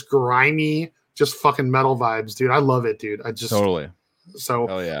just grimy, just fucking metal vibes, dude. I love it, dude. I just totally.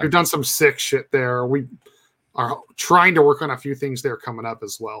 So we've done some sick shit there. We are trying to work on a few things there coming up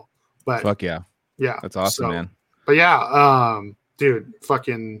as well. But fuck yeah. Yeah, that's awesome, man. But dude,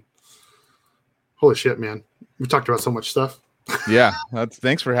 fucking holy shit, man. We talked about so much stuff. Yeah,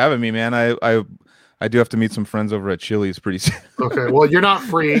 thanks for having me, man. I do have to meet some friends over at Chili's pretty soon. Okay, well, you're not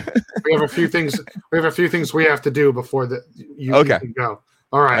free. We have a few things. We have to do before you can go.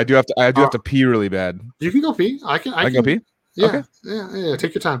 All right. I do have to pee really bad. You can go pee. I can go pee. Yeah, okay. Yeah.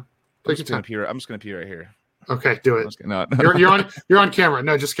 Take your time. I'm just gonna pee right here. Okay, do it. No. You're on camera.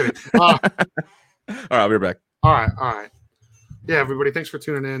 No, just kidding. All right, I'll be right back. All right. Yeah, everybody, thanks for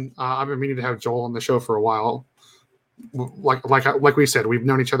tuning in. I've been meaning to have Joel on the show for a while. like we said, we've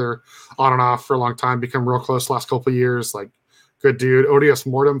known each other on and off for a long time, become real close last couple of years. Like, good dude. Odious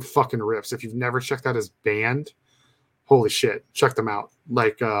Mortem fucking rips. If you've never checked out his band, holy shit, check them out.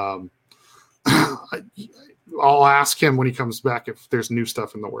 Like, I'll ask him when he comes back if there's new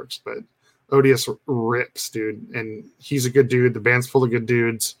stuff in the works, but Odious rips, dude, and he's a good dude. The band's full of good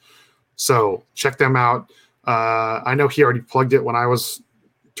dudes, so check them out. I know he already plugged it when I was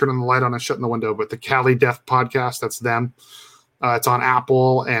turning the light on and shutting the window, but the Cali Death Podcast, that's them. It's on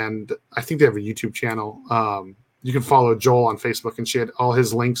Apple, and I think they have a YouTube channel. You can follow Joel on Facebook and shit. All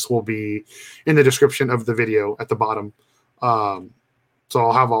his links will be in the description of the video at the bottom. So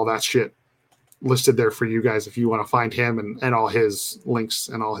I'll have all that shit listed there for you guys if you want to find him and all his links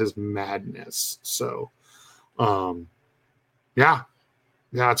and all his madness. So, yeah,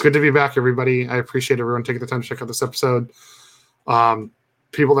 it's good to be back, everybody. I appreciate everyone taking the time to check out this episode.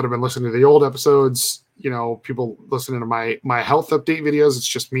 People that have been listening to the old episodes, people listening to my health update videos, it's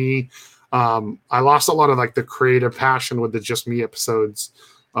just me. I lost a lot of like the creative passion with the just me episodes.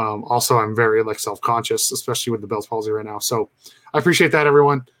 Also, I'm very like self-conscious, especially with the Bell's palsy right now. So I appreciate that,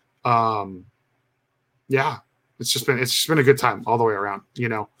 everyone. Yeah, it's just been a good time all the way around.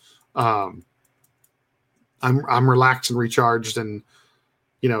 I'm relaxed and recharged, and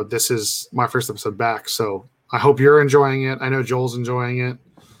this is my first episode back. So I hope you're enjoying it. I know Joel's enjoying it.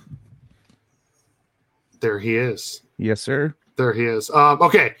 There he is. Yes, sir. There he is.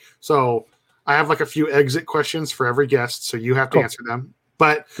 Okay, so I have like a few exit questions for every guest, so you have to answer them.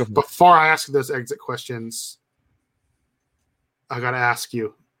 But before I ask you those exit questions, I got to ask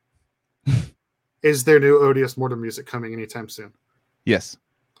you, is there new Odious Mortem music coming anytime soon? Yes.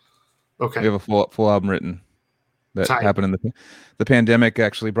 Okay. We have a full album written that happened in the pandemic.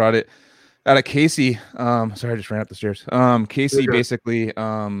 Actually brought it out of Casey. Sorry, I just ran up the stairs. Casey basically,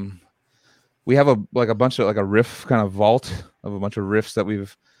 we have a bunch of like a riff kind of vault of a bunch of riffs that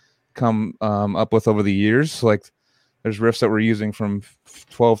we've come up with over the years. Like there's riffs that we're using from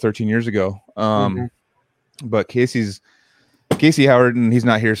 12, 13 years ago. But Casey Howard, and he's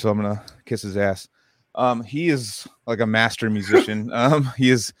not here, so I'm gonna kiss his ass. He is like a master musician.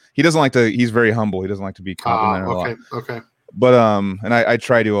 He doesn't like to. He's very humble. He doesn't like to be complimented a lot. Okay. But and I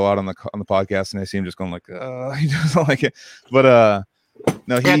try to a lot on the podcast, and I see him just going like, he doesn't like it. But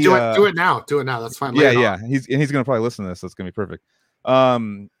no, he do it now. Do it now. That's fine. Yeah. He's gonna probably listen to this. So it's gonna be perfect.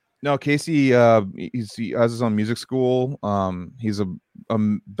 No, Casey, he has his own music school. He's a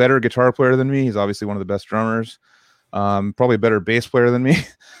better guitar player than me. He's obviously one of the best drummers. Probably a better bass player than me.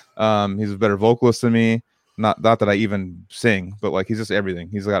 He's a better vocalist than me. Not that I even sing, but like he's just everything.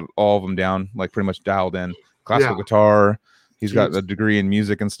 He's got all of them down, like pretty much dialed in. Classical guitar. He's got a degree in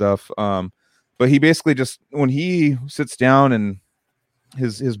music and stuff. But he basically just when he sits down and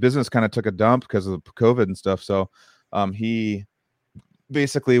his business kind of took a dump because of COVID and stuff. So he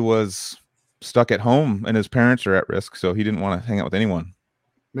basically was stuck at home and his parents are at risk. So he didn't want to hang out with anyone.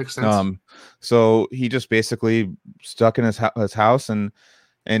 Makes sense. So he just basically stuck in his house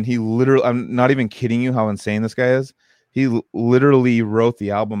and he literally, I'm not even kidding you how insane this guy is. He literally wrote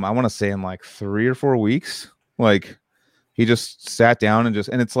the album, I want to say in like 3 or 4 weeks. Like he just sat down and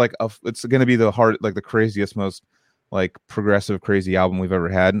it's like, it's going to be the craziest, most like progressive, crazy album we've ever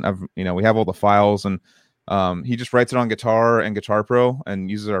had. And we have all the files and he just writes it on Guitar and Guitar Pro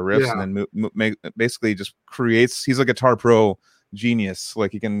and uses our riffs and then basically just creates, he's a Guitar Pro genius.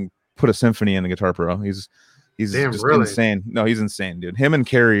 Like he can put a symphony in the Guitar Pro. He's just insane. No, he's insane, dude. Him and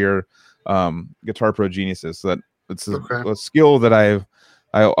Carrie are Guitar Pro geniuses. So that it's a skill that I've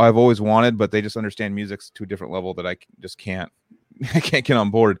always wanted, but they just understand music to a different level that I just can't get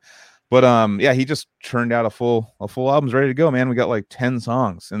on board. But yeah, he just churned out a full album's ready to go, man. We got like 10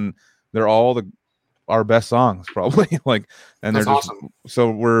 songs and they're all our best songs probably. Like, and that's they're just awesome. So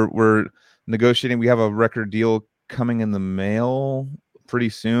we're negotiating. We have a record deal coming in the mail pretty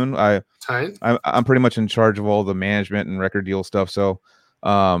soon. I'm pretty much in charge of all the management and record deal stuff. So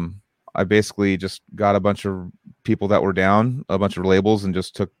I basically just got a bunch of people that were down, a bunch of labels, and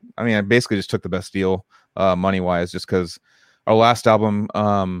I basically just took the best deal money wise, just because our last album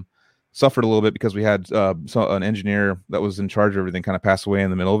suffered a little bit because we had an engineer that was in charge of everything kind of passed away in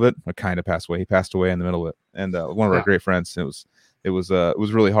the middle of it. Or kind of passed away. He passed away in the middle of it. And one of our great friends. It was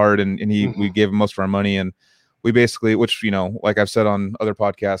really hard, and we gave him most of our money, and we basically, which, like I've said on other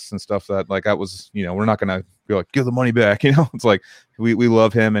podcasts and stuff, that like that was, we're not going to be like, give the money back. It's like, we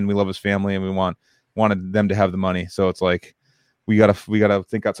love him and we love his family and we wanted them to have the money. So it's like, we gotta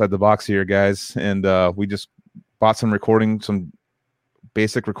think outside the box here, guys. And we just bought some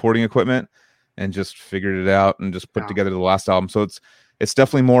basic recording equipment and just figured it out and just put together the last album. So it's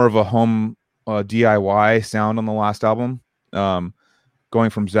definitely more of a home DIY sound on the last album. Going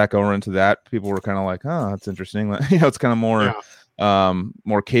from Zach Oren to that, people were kind of like, "Oh, that's interesting." It's kind of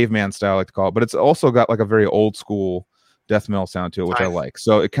more caveman style, I like to call it. But it's also got like a very old school death metal sound to it, which I like.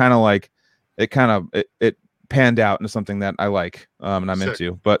 So it kind of it panned out into something that I like and I'm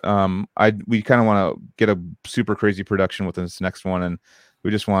into. But we kind of want to get a super crazy production with this next one, and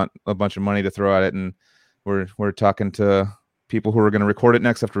we just want a bunch of money to throw at it, and we're talking to people who are going to record it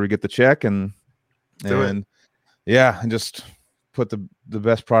next after we get the check, and just put the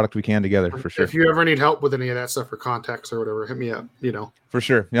best product we can together for sure. If you ever need help with any of that stuff or contacts or whatever, hit me up. For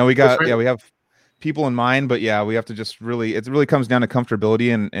sure. We have people in mind, but we have to just it really comes down to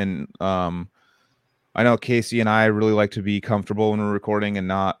comfortability, and I know Casey and I really like to be comfortable when we're recording and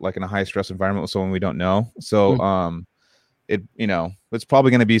not like in a high stress environment with someone we don't know. So it's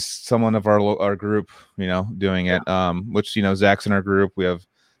probably going to be someone of our group, doing it. Which Zach's in our group. We have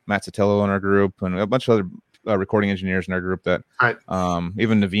Matt Sotelo in our group, and a bunch of other recording engineers in our group that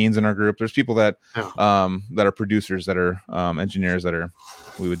even Naveen's in our group. There's people that that are producers, that are engineers,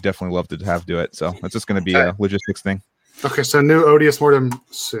 we would definitely love to have do it. So it's just going to be a logistics thing. Okay, so new Odious Mortem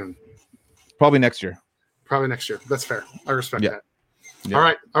soon. Probably next year. That's fair. I respect that. Yeah.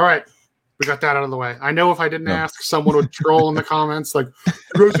 All right. We got that out of the way. I know if I didn't ask, someone would troll in the comments like, "You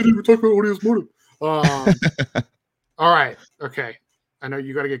guys didn't even talk about Odious Mortem." All right. Okay. I know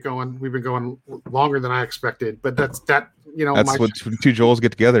you got to get going. We've been going longer than I expected, but that's That's what two Joels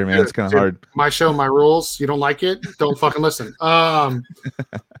get together, man. It's kind of hard. My show, my rules. You don't like it? Don't fucking listen.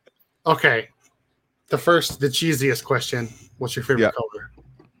 Okay. The cheesiest question. What's your favorite color?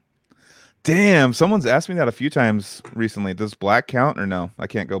 Damn, someone's asked me that a few times recently. Does black count or no? I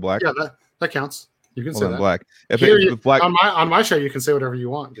can't go black. Yeah, that counts. You can say that. Black. If black on my show, you can say whatever you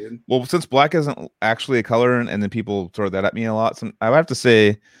want, dude. Well, since black isn't actually a color, and then people throw that at me a lot, so I have to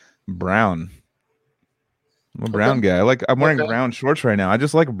say brown. I'm a brown guy. I'm wearing brown shorts right now. I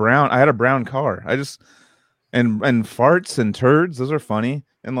just like brown. I had a brown car. And farts and turds, those are funny.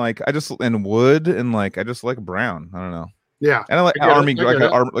 And and wood, and I just like brown. I don't know. Yeah, and I like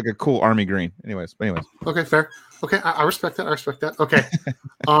a cool army green. Anyways. Okay, fair. Okay, I respect that. Okay,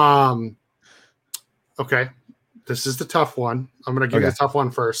 okay. This is the tough one. I'm gonna give you the tough one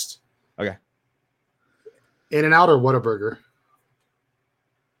first. Okay. In-N-Out or Whataburger?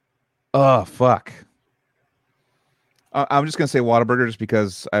 Oh fuck. I'm just gonna say Whataburger just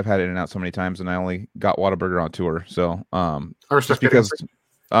because I've had In-N-Out so many times, and I only got Whataburger on tour. So I respect because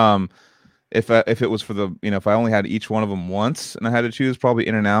if it was for the if I only had each one of them once and I had to choose, probably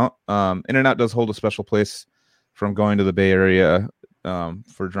In-N-Out. In-N-Out does hold a special place from going to the Bay Area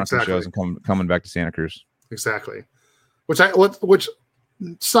for drunken shows and coming back to Santa Cruz. Exactly. Which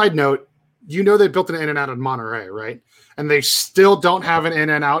side note, they built an In-N-Out in Monterey, right? And they still don't have an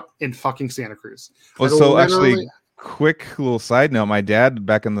In-N-Out in fucking Santa Cruz. Well, so actually, quick little side note: my dad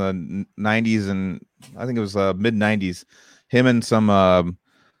back in the '90s, and I think it was mid '90s, him and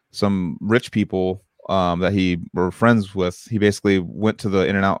some rich people that he were friends with, he basically went to the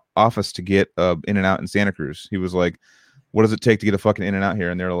In-N-Out office to get In-N-Out in Santa Cruz. He was like, "What does it take to get a fucking In-N-Out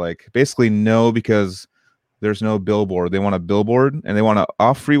here?" And they're like, basically no, because there's no billboard. They want a billboard, and they want an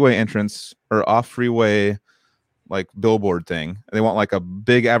off freeway entrance or off freeway billboard thing. And they want a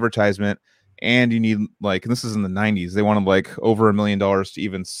big advertisement, and you need and this is in the '90s. They wanted over $1 million to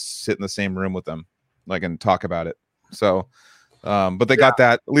even sit in the same room with them, and talk about it. So. But they got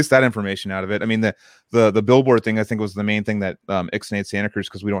that, at least that information out of it. I mean, the billboard thing, I think, was the main thing that ixnayed Santa Cruz,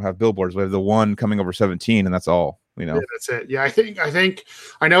 because we don't have billboards. We have the one coming over 17, and that's all. Yeah, that's it. Yeah, I think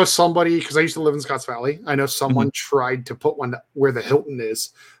I know somebody, because I used to live in Scotts Valley. I know someone tried to put one where the Hilton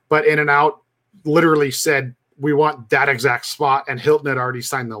is, but In-N-Out literally said, "We want that exact spot," and Hilton had already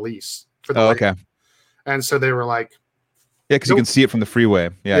signed the lease for the okay. And so they were like, "Yeah, because you can see it from the freeway."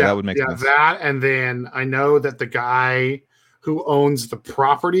 Yeah, that would make sense. That, and then I know that the guy who owns the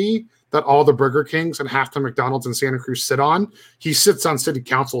property that all the Burger Kings and half the McDonald's in Santa Cruz sit on, he sits on city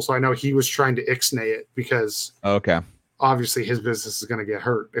council. So I know he was trying to ixnay it, because obviously his business is going to get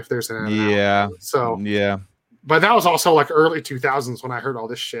hurt if there's an In-N-Out. Yeah. So yeah. But that was also early 2000s when I heard all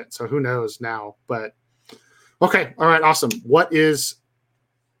this shit. So who knows now? But okay. All right. Awesome. What is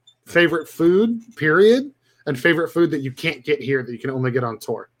favorite food, period, and favorite food that you can't get here that you can only get on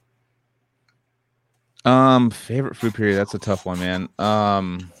tour? Favorite food, period. That's a tough one, man.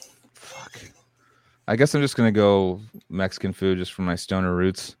 Fuck. I guess I'm just gonna go Mexican food just for my stoner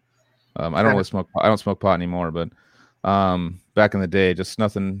roots. I don't really smoke. I don't smoke pot anymore, but back in the day, just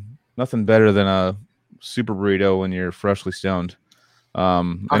nothing better than a super burrito when you're freshly stoned.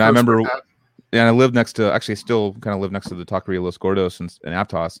 And I remember, I lived next to, actually still kind of live next to the Taqueria Los Gordos in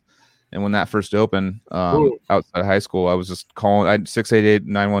Aptos, And when that first opened, Ooh. outside of high school, I was just calling. I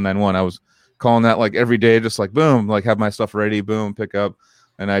 688-9191. I was calling that like every day, just like boom, like have my stuff ready, boom, pick up,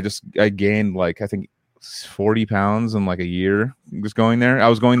 and I gained like I think 40 pounds in like a year just going there. I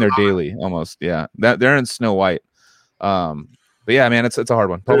was going there daily almost. Yeah, that they're in Snow White. But yeah, man, it's a hard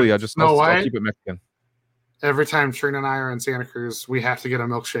one. Probably Dude, I'll keep it Mexican. Every time Trina and I are in Santa Cruz, we have to get a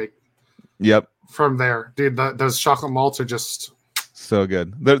milkshake. Yep. From there, dude, those chocolate malts are just so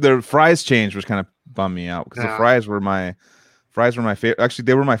good. The fries changed, which kind of bummed me out because the fries were my favorite. Actually,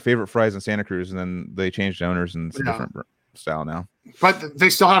 they were my favorite fries in Santa Cruz, and then they changed owners and it's a different style now. But they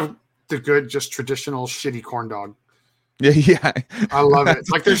still have the good, just traditional shitty corn dog. Yeah. I love it.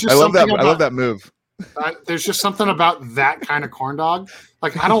 Like there's just I love that move. There's just something about that kind of corn dog.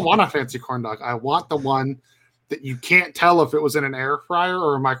 Like I don't want a fancy corn dog. I want the one that you can't tell if it was in an air fryer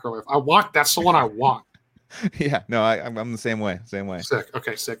or a microwave. That's the one I want. Yeah, no, I'm the same way. Sick.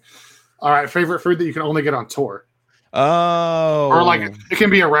 Okay, sick. All right, favorite food that you can only get on tour. Oh. Or like it can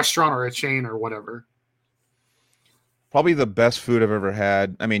be a restaurant or a chain or whatever. Probably the best food I've ever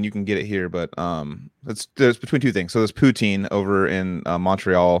had. I mean, you can get it here, but there's between two things. So there's poutine over in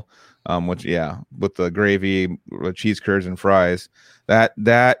Montreal, which with the gravy, with cheese curds and fries.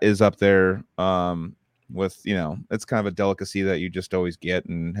 That is up there. With it's kind of a delicacy that you just always get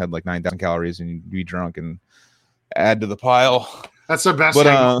and had like 9,000 calories and you'd be drunk and add to the pile. That's the best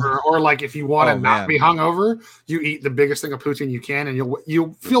hangover. Or like if you want to not be hungover, you eat the biggest thing of poutine you can, and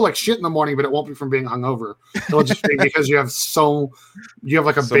you'll feel like shit in the morning, but it won't be from being hungover. It'll just be because you have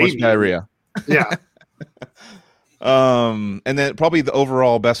like a baby much diarrhea. Yeah. And then probably the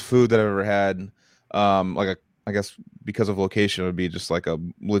overall best food that I've ever had, I guess because of location, it would be just like a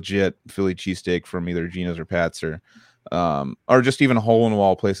legit Philly cheesesteak from either Geno's or Pat's or just even hole in the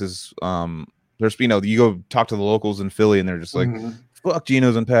wall places. There's you go talk to the locals in Philly and they're just like, fuck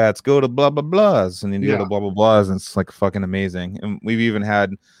Geno's and Pat's, go to blah blah blahs, and then you go to blah blah blahs, and it's like fucking amazing. And we've even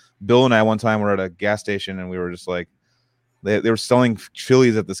had Bill and I one time were at a gas station and we were just like, they were selling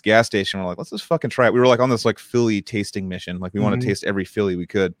Phillies at this gas station. We're like, let's just fucking try it. We were like on this like Philly tasting mission, like we want to taste every Philly we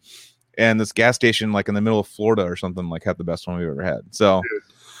could. And this gas station, like in the middle of Florida or something, like had the best one we've ever had. So,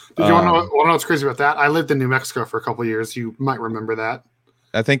 did you want to know what's crazy about that? I lived in New Mexico for a couple of years. You might remember that.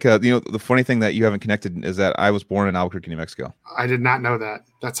 I think the funny thing that you haven't connected is that I was born in Albuquerque, New Mexico. I did not know that.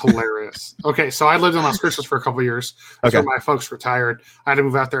 That's hilarious. Okay, so I lived in Las Cruces for a couple of years. That's when my folks retired. I had to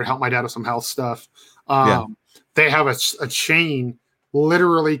move out there and help my dad with some health stuff. They have a chain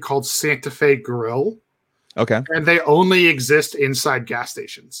literally called Santa Fe Grill. Okay, and they only exist inside gas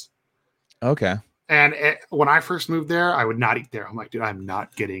stations. Okay. And when I first moved there, I would not eat there. I'm like, dude, I'm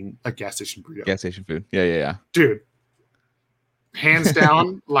not getting a gas station burrito. Gas station food. Yeah. Dude, hands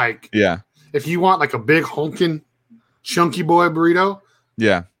down, like, if you want like a big honking chunky boy burrito,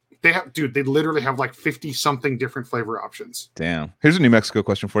 they literally have like 50 something different flavor options. Damn. Here's a New Mexico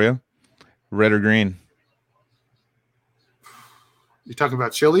question for you. Red or green? You talking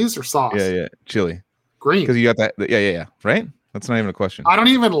about chilies or sauce? Yeah. Chili. Green. Because you got that. Yeah. Right? That's not even a question. I don't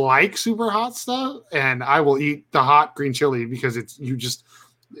even like super hot stuff, and I will eat the hot green chili because it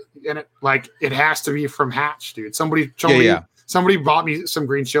has to be from Hatch, dude. Somebody bought me some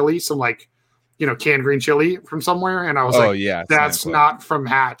green chili, some canned green chili from somewhere, and I was that's not from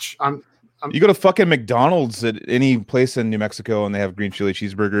Hatch. You go to fucking McDonald's at any place in New Mexico and they have green chili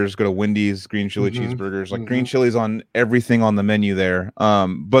cheeseburgers. Go to Wendy's, green chili cheeseburgers. Like green chili's on everything on the menu there.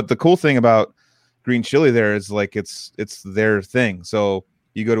 But the cool thing about green chili there is like it's their thing. So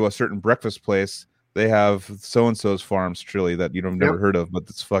you go to a certain breakfast place, they have so and so's farms chili that you've never heard of, but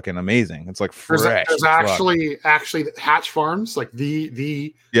it's fucking amazing. It's like fresh. There's actually Hatch Farms, like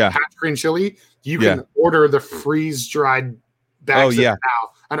the Hatch green chili. You can order the freeze dried bags now.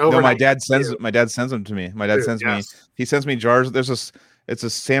 And my dad sends them to me. My dad he sends me jars. It's a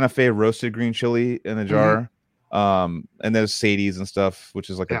Santa Fe roasted green chili in a jar. And there's Sadie's and stuff,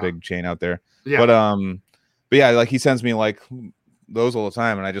 which is like a big chain out there. Yeah. But yeah, like he sends me like those all the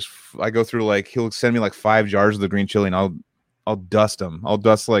time, and I go through like he'll send me like 5 jars of the green chili, and I'll dust them. I'll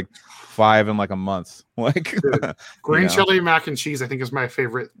dust like 5 in like a month. Like green chili mac and cheese, I think is my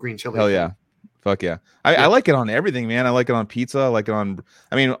favorite green chili. Hell yeah. Fuck yeah. I like it on everything, man. I like it on pizza. I like it on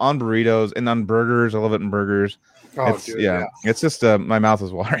burritos and on burgers. I love it in burgers. It's just my mouth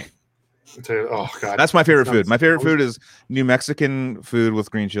is watering. Oh god, that's my favorite food. My favorite food is New Mexican food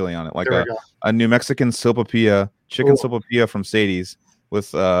with green chili on it, like a New Mexican sopapilla, chicken sopapilla from Sadie's with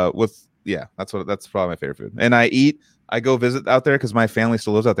that's probably my favorite food. And I go visit out there because my family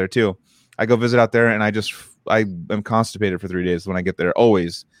still lives out there too. I go visit out there and I am constipated for 3 days when I get there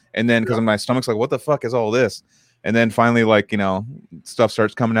always. And then because my stomach's like, what the fuck is all this? and then finally, like, stuff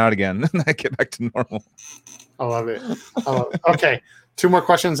starts coming out again, and I get back to normal. I love it. Okay, 2 more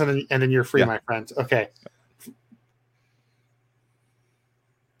questions, and then you're free, my friends. Okay,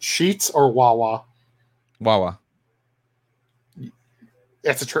 Sheetz or Wawa? Wawa.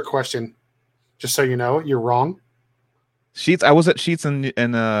 That's a trick question. Just so you know, you're wrong. Sheetz. I was at Sheetz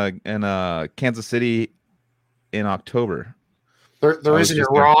in Kansas City in October. The reason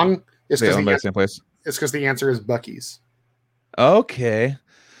you're wrong is because the same place. It's because the answer is Buc-ee's. Okay.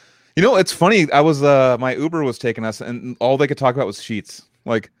 It's funny. I was my Uber was taking us, and all they could talk about was Sheetz.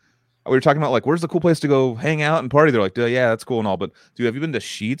 Like, we were talking about, like, where's the cool place to go hang out and party? They're like, yeah, that's cool and all, but dude, have you been to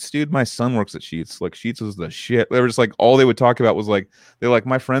Sheetz, dude? My son works at Sheetz. Like, Sheetz is the shit. They were just like, all they would talk about was like, they're like,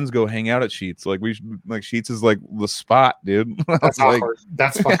 my friends go hang out at Sheetz. Like, Sheetz is like the spot, dude. That's awkward.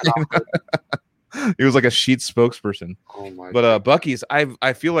 That's fucking awkward. He was like a Sheetz spokesperson. Oh my! But Buc-ee's,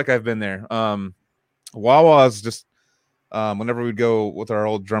 I feel like I've been there. Wawa is just whenever we'd go with our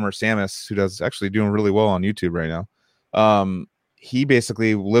old drummer Samus, who does actually doing really well on YouTube right now. He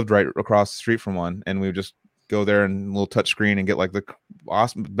basically lived right across the street from one, and we would just go there and a little touch screen and get like the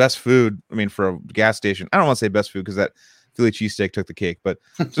awesome best food. I mean, for a gas station, I don't want to say best food because that Philly cheesesteak took the cake, but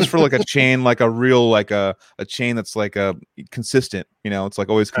just for like a chain, like a real, like a chain that's like a consistent, it's like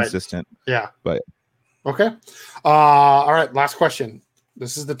always consistent. Right. Yeah. But okay. All right. Last question.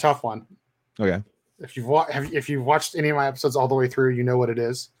 This is the tough one. Okay. If you've watched any of my episodes all the way through, you know what it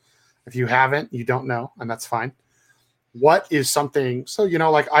is. If you haven't, you don't know, and that's fine. What is something? So,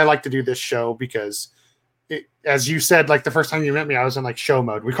 like, I like to do this show because, as you said, like the first time you met me, I was in like show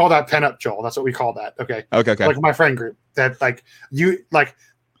mode. We call that pen up, Joel. That's what we call that. Okay. Okay. Like my friend group that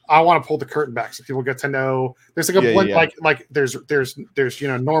I want to pull the curtain back so people get to know. There's like a like there's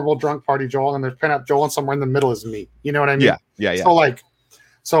normal drunk party Joel, and there's pen up Joel, and somewhere in the middle is me. You know what I mean? Yeah.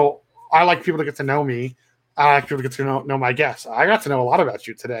 So I like people to get to know me. I like people to get to know my guests. I got to know a lot about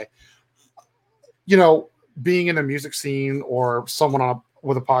you today. Being in a music scene or someone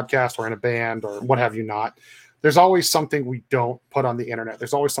with a podcast or in a band or what have you not, there's always something we don't put on the internet.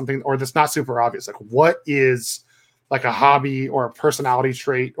 There's always something, or that's not super obvious. Like, what is like a hobby or a personality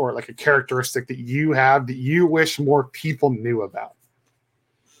trait or like a characteristic that you have that you wish more people knew about?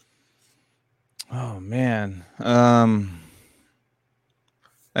 Oh man.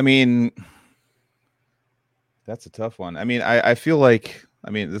 I mean, that's a tough one. I mean, I feel like,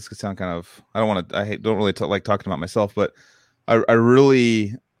 this could sound kind of, don't really like talking about myself, but I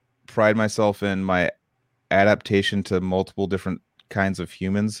really pride myself in my adaptation to multiple different kinds of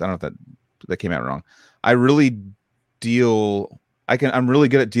humans. I don't know if that came out wrong. I'm really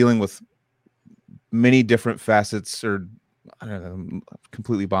good at dealing with many different facets, or I don't know, I'm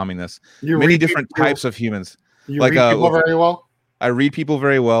completely bombing this. Many different types of humans. You read people very well? I read people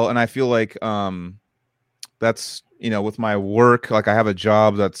very well, and I feel like that's, with my work, like I have a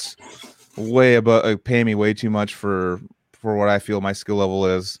job that's way above, paying me way too much for what I feel my skill level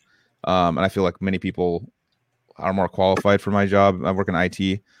is, and I feel like many people are more qualified for my job. I work in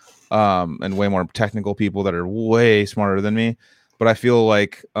IT, and way more technical people that are way smarter than me. But I feel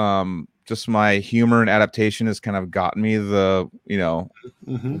like just my humor and adaptation has kind of gotten me the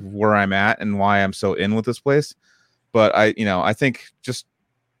where I'm at and why I'm so in with this place. But I think just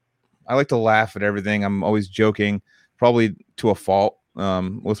I like to laugh at everything. I'm always joking, probably to a fault,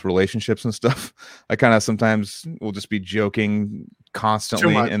 with relationships and stuff. I kind of sometimes will just be joking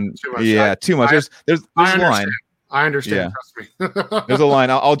constantly. Too much. There's a line. I understand. Yeah. Trust me. There's a line.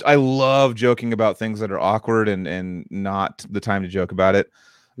 I love joking about things that are awkward and not the time to joke about it.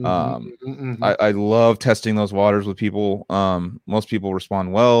 I love testing those waters with people. Most people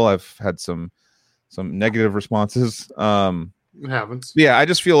respond well. I've had some negative responses. It happens. Yeah, I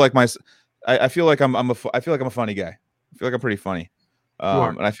just feel like I feel like I'm a funny guy. I feel like I'm pretty funny.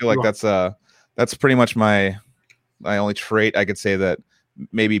 And I feel like that's pretty much my only trait I could say that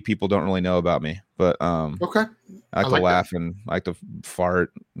maybe people don't really know about me. But okay. I like to laugh and I like to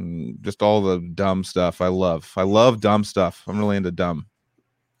fart and just all the dumb stuff. I love dumb stuff. I'm really into dumb.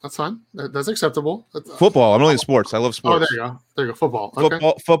 That's fine. That's acceptable. Football. I'm really into sports. I love sports. Oh, there you go. Football.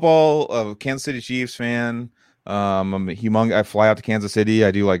 Okay. Football. Kansas City Chiefs fan. I'm a humongous. I fly out to Kansas City.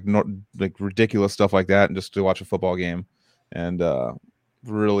 I do like ridiculous stuff like that, and just to watch a football game. And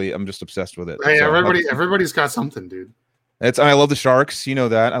really, I'm just obsessed with it. Hey, so everybody's got something, dude. I love the Sharks. You know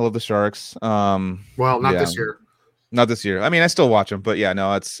that. I love the Sharks. Well, not this year. Not this year. I mean, I still watch them, but yeah,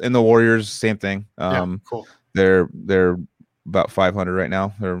 no, it's in the Warriors. Same thing. Cool. They're about 500 right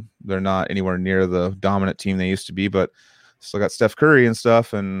now. They're not anywhere near the dominant team they used to be, but still got Steph Curry and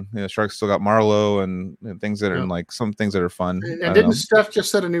stuff, and Sharks still got Marlowe and things that are like some things that are fun. And didn't Steph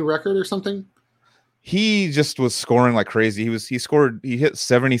just set a new record or something? he just was scoring like crazy. He hit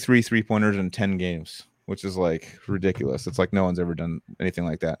 73 3-pointers in 10 games, which is like ridiculous. It's like no one's ever done anything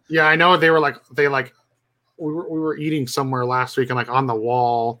like that. Yeah, I know. We were eating somewhere last week, and like on the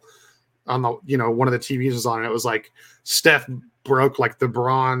wall, on the one of the TVs was on, and it was like Steph broke like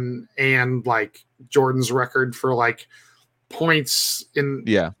LeBron and like Jordan's record for like points in.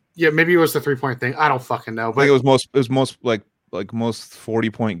 Yeah, maybe it was the 3-point thing. I don't fucking know. But I think it was most like most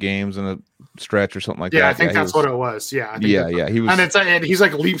 40-point games in a stretch or something like that. Yeah, I think that's what it was. Yeah, he was, and he's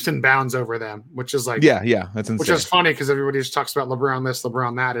like leaps and bounds over them, which is like that's insane. Which is funny because everybody just talks about LeBron this,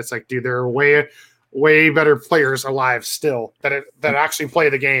 LeBron that. It's like, dude, there are way better players alive still that actually play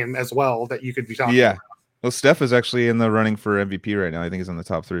the game as well that you could be talking about. Well, Steph is actually in the running for MVP right now. I think he's in the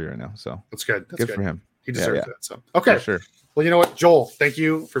top 3 right now. So that's good. That's good for him. He deserves that. So okay, for sure. Well, you know what, Joel? Thank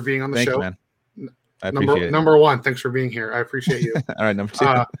you for being on the show, man. I appreciate it. Number one, thanks for being here. I appreciate you. All right, number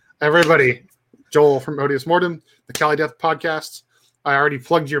 2. Everybody, Joel from Odious Mortem, the Cali Death Podcast. I already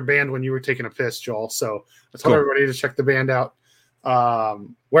plugged your band when you were taking a piss, Joel. So I told everybody to check the band out.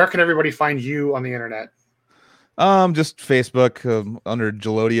 Where can everybody find you on the internet? Just Facebook under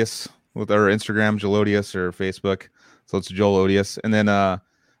Gelodius, with our Instagram Gelodius, or Facebook. So it's Joel Odious. And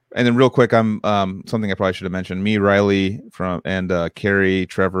then real quick, I'm something I probably should have mentioned. Me, Riley and Carrie,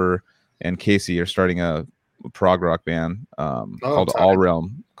 Trevor, and Casey are starting a prog rock band called All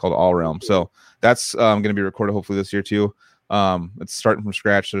Realm. So that's going to be recorded hopefully this year too. It's starting from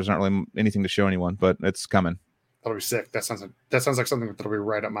scratch, so there's not really anything to show anyone, but it's coming. That'll be sick. That sounds like something that'll be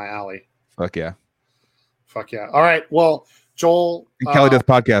right up my alley. Fuck yeah. All right. Well, Joel, Cali Death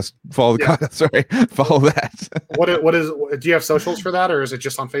Podcast. Follow follow that. What is? Do you have socials for that, or is it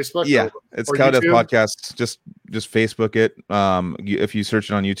just on Facebook? Yeah, it's Cali Death Podcast. Just Facebook it. If you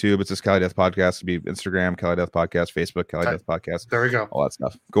search it on YouTube, it's just Cali Death Podcast. It'd be Instagram Cali Death Podcast, Facebook Cali Death Podcast. There we go. All that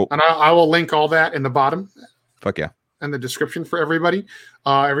stuff. Cool. And I will link all that in the bottom. Fuck yeah. And the description for everybody.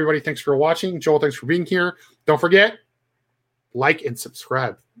 Everybody, thanks for watching. Joel, thanks for being here. Don't forget, like and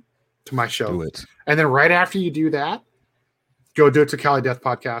subscribe to my show. Do it. And then right after you do that, go do it to Cali Death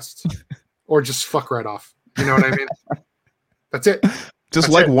Podcast, or just fuck right off. You know what I mean? That's it. Just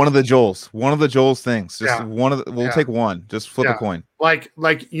one of the Joel's things. Just one of the, we'll take one. Just flip a coin. Like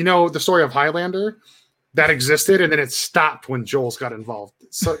the story of Highlander that existed, and then it stopped when Joel's got involved.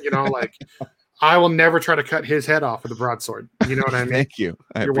 So I will never try to cut his head off with a broadsword. You know what I mean? Thank you.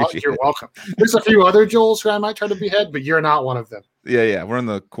 You're welcome. There's a few other Joels who I might try to behead, but you're not one of them. Yeah. We're in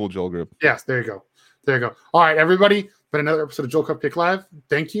the cool Joel group. Yes, there you go. All right, everybody. But another episode of Joel Cupcake Live.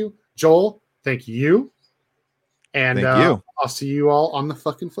 Thank you, Joel. Thank you. And thank you. I'll see you all on the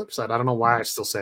fucking flip side. I don't know why I still say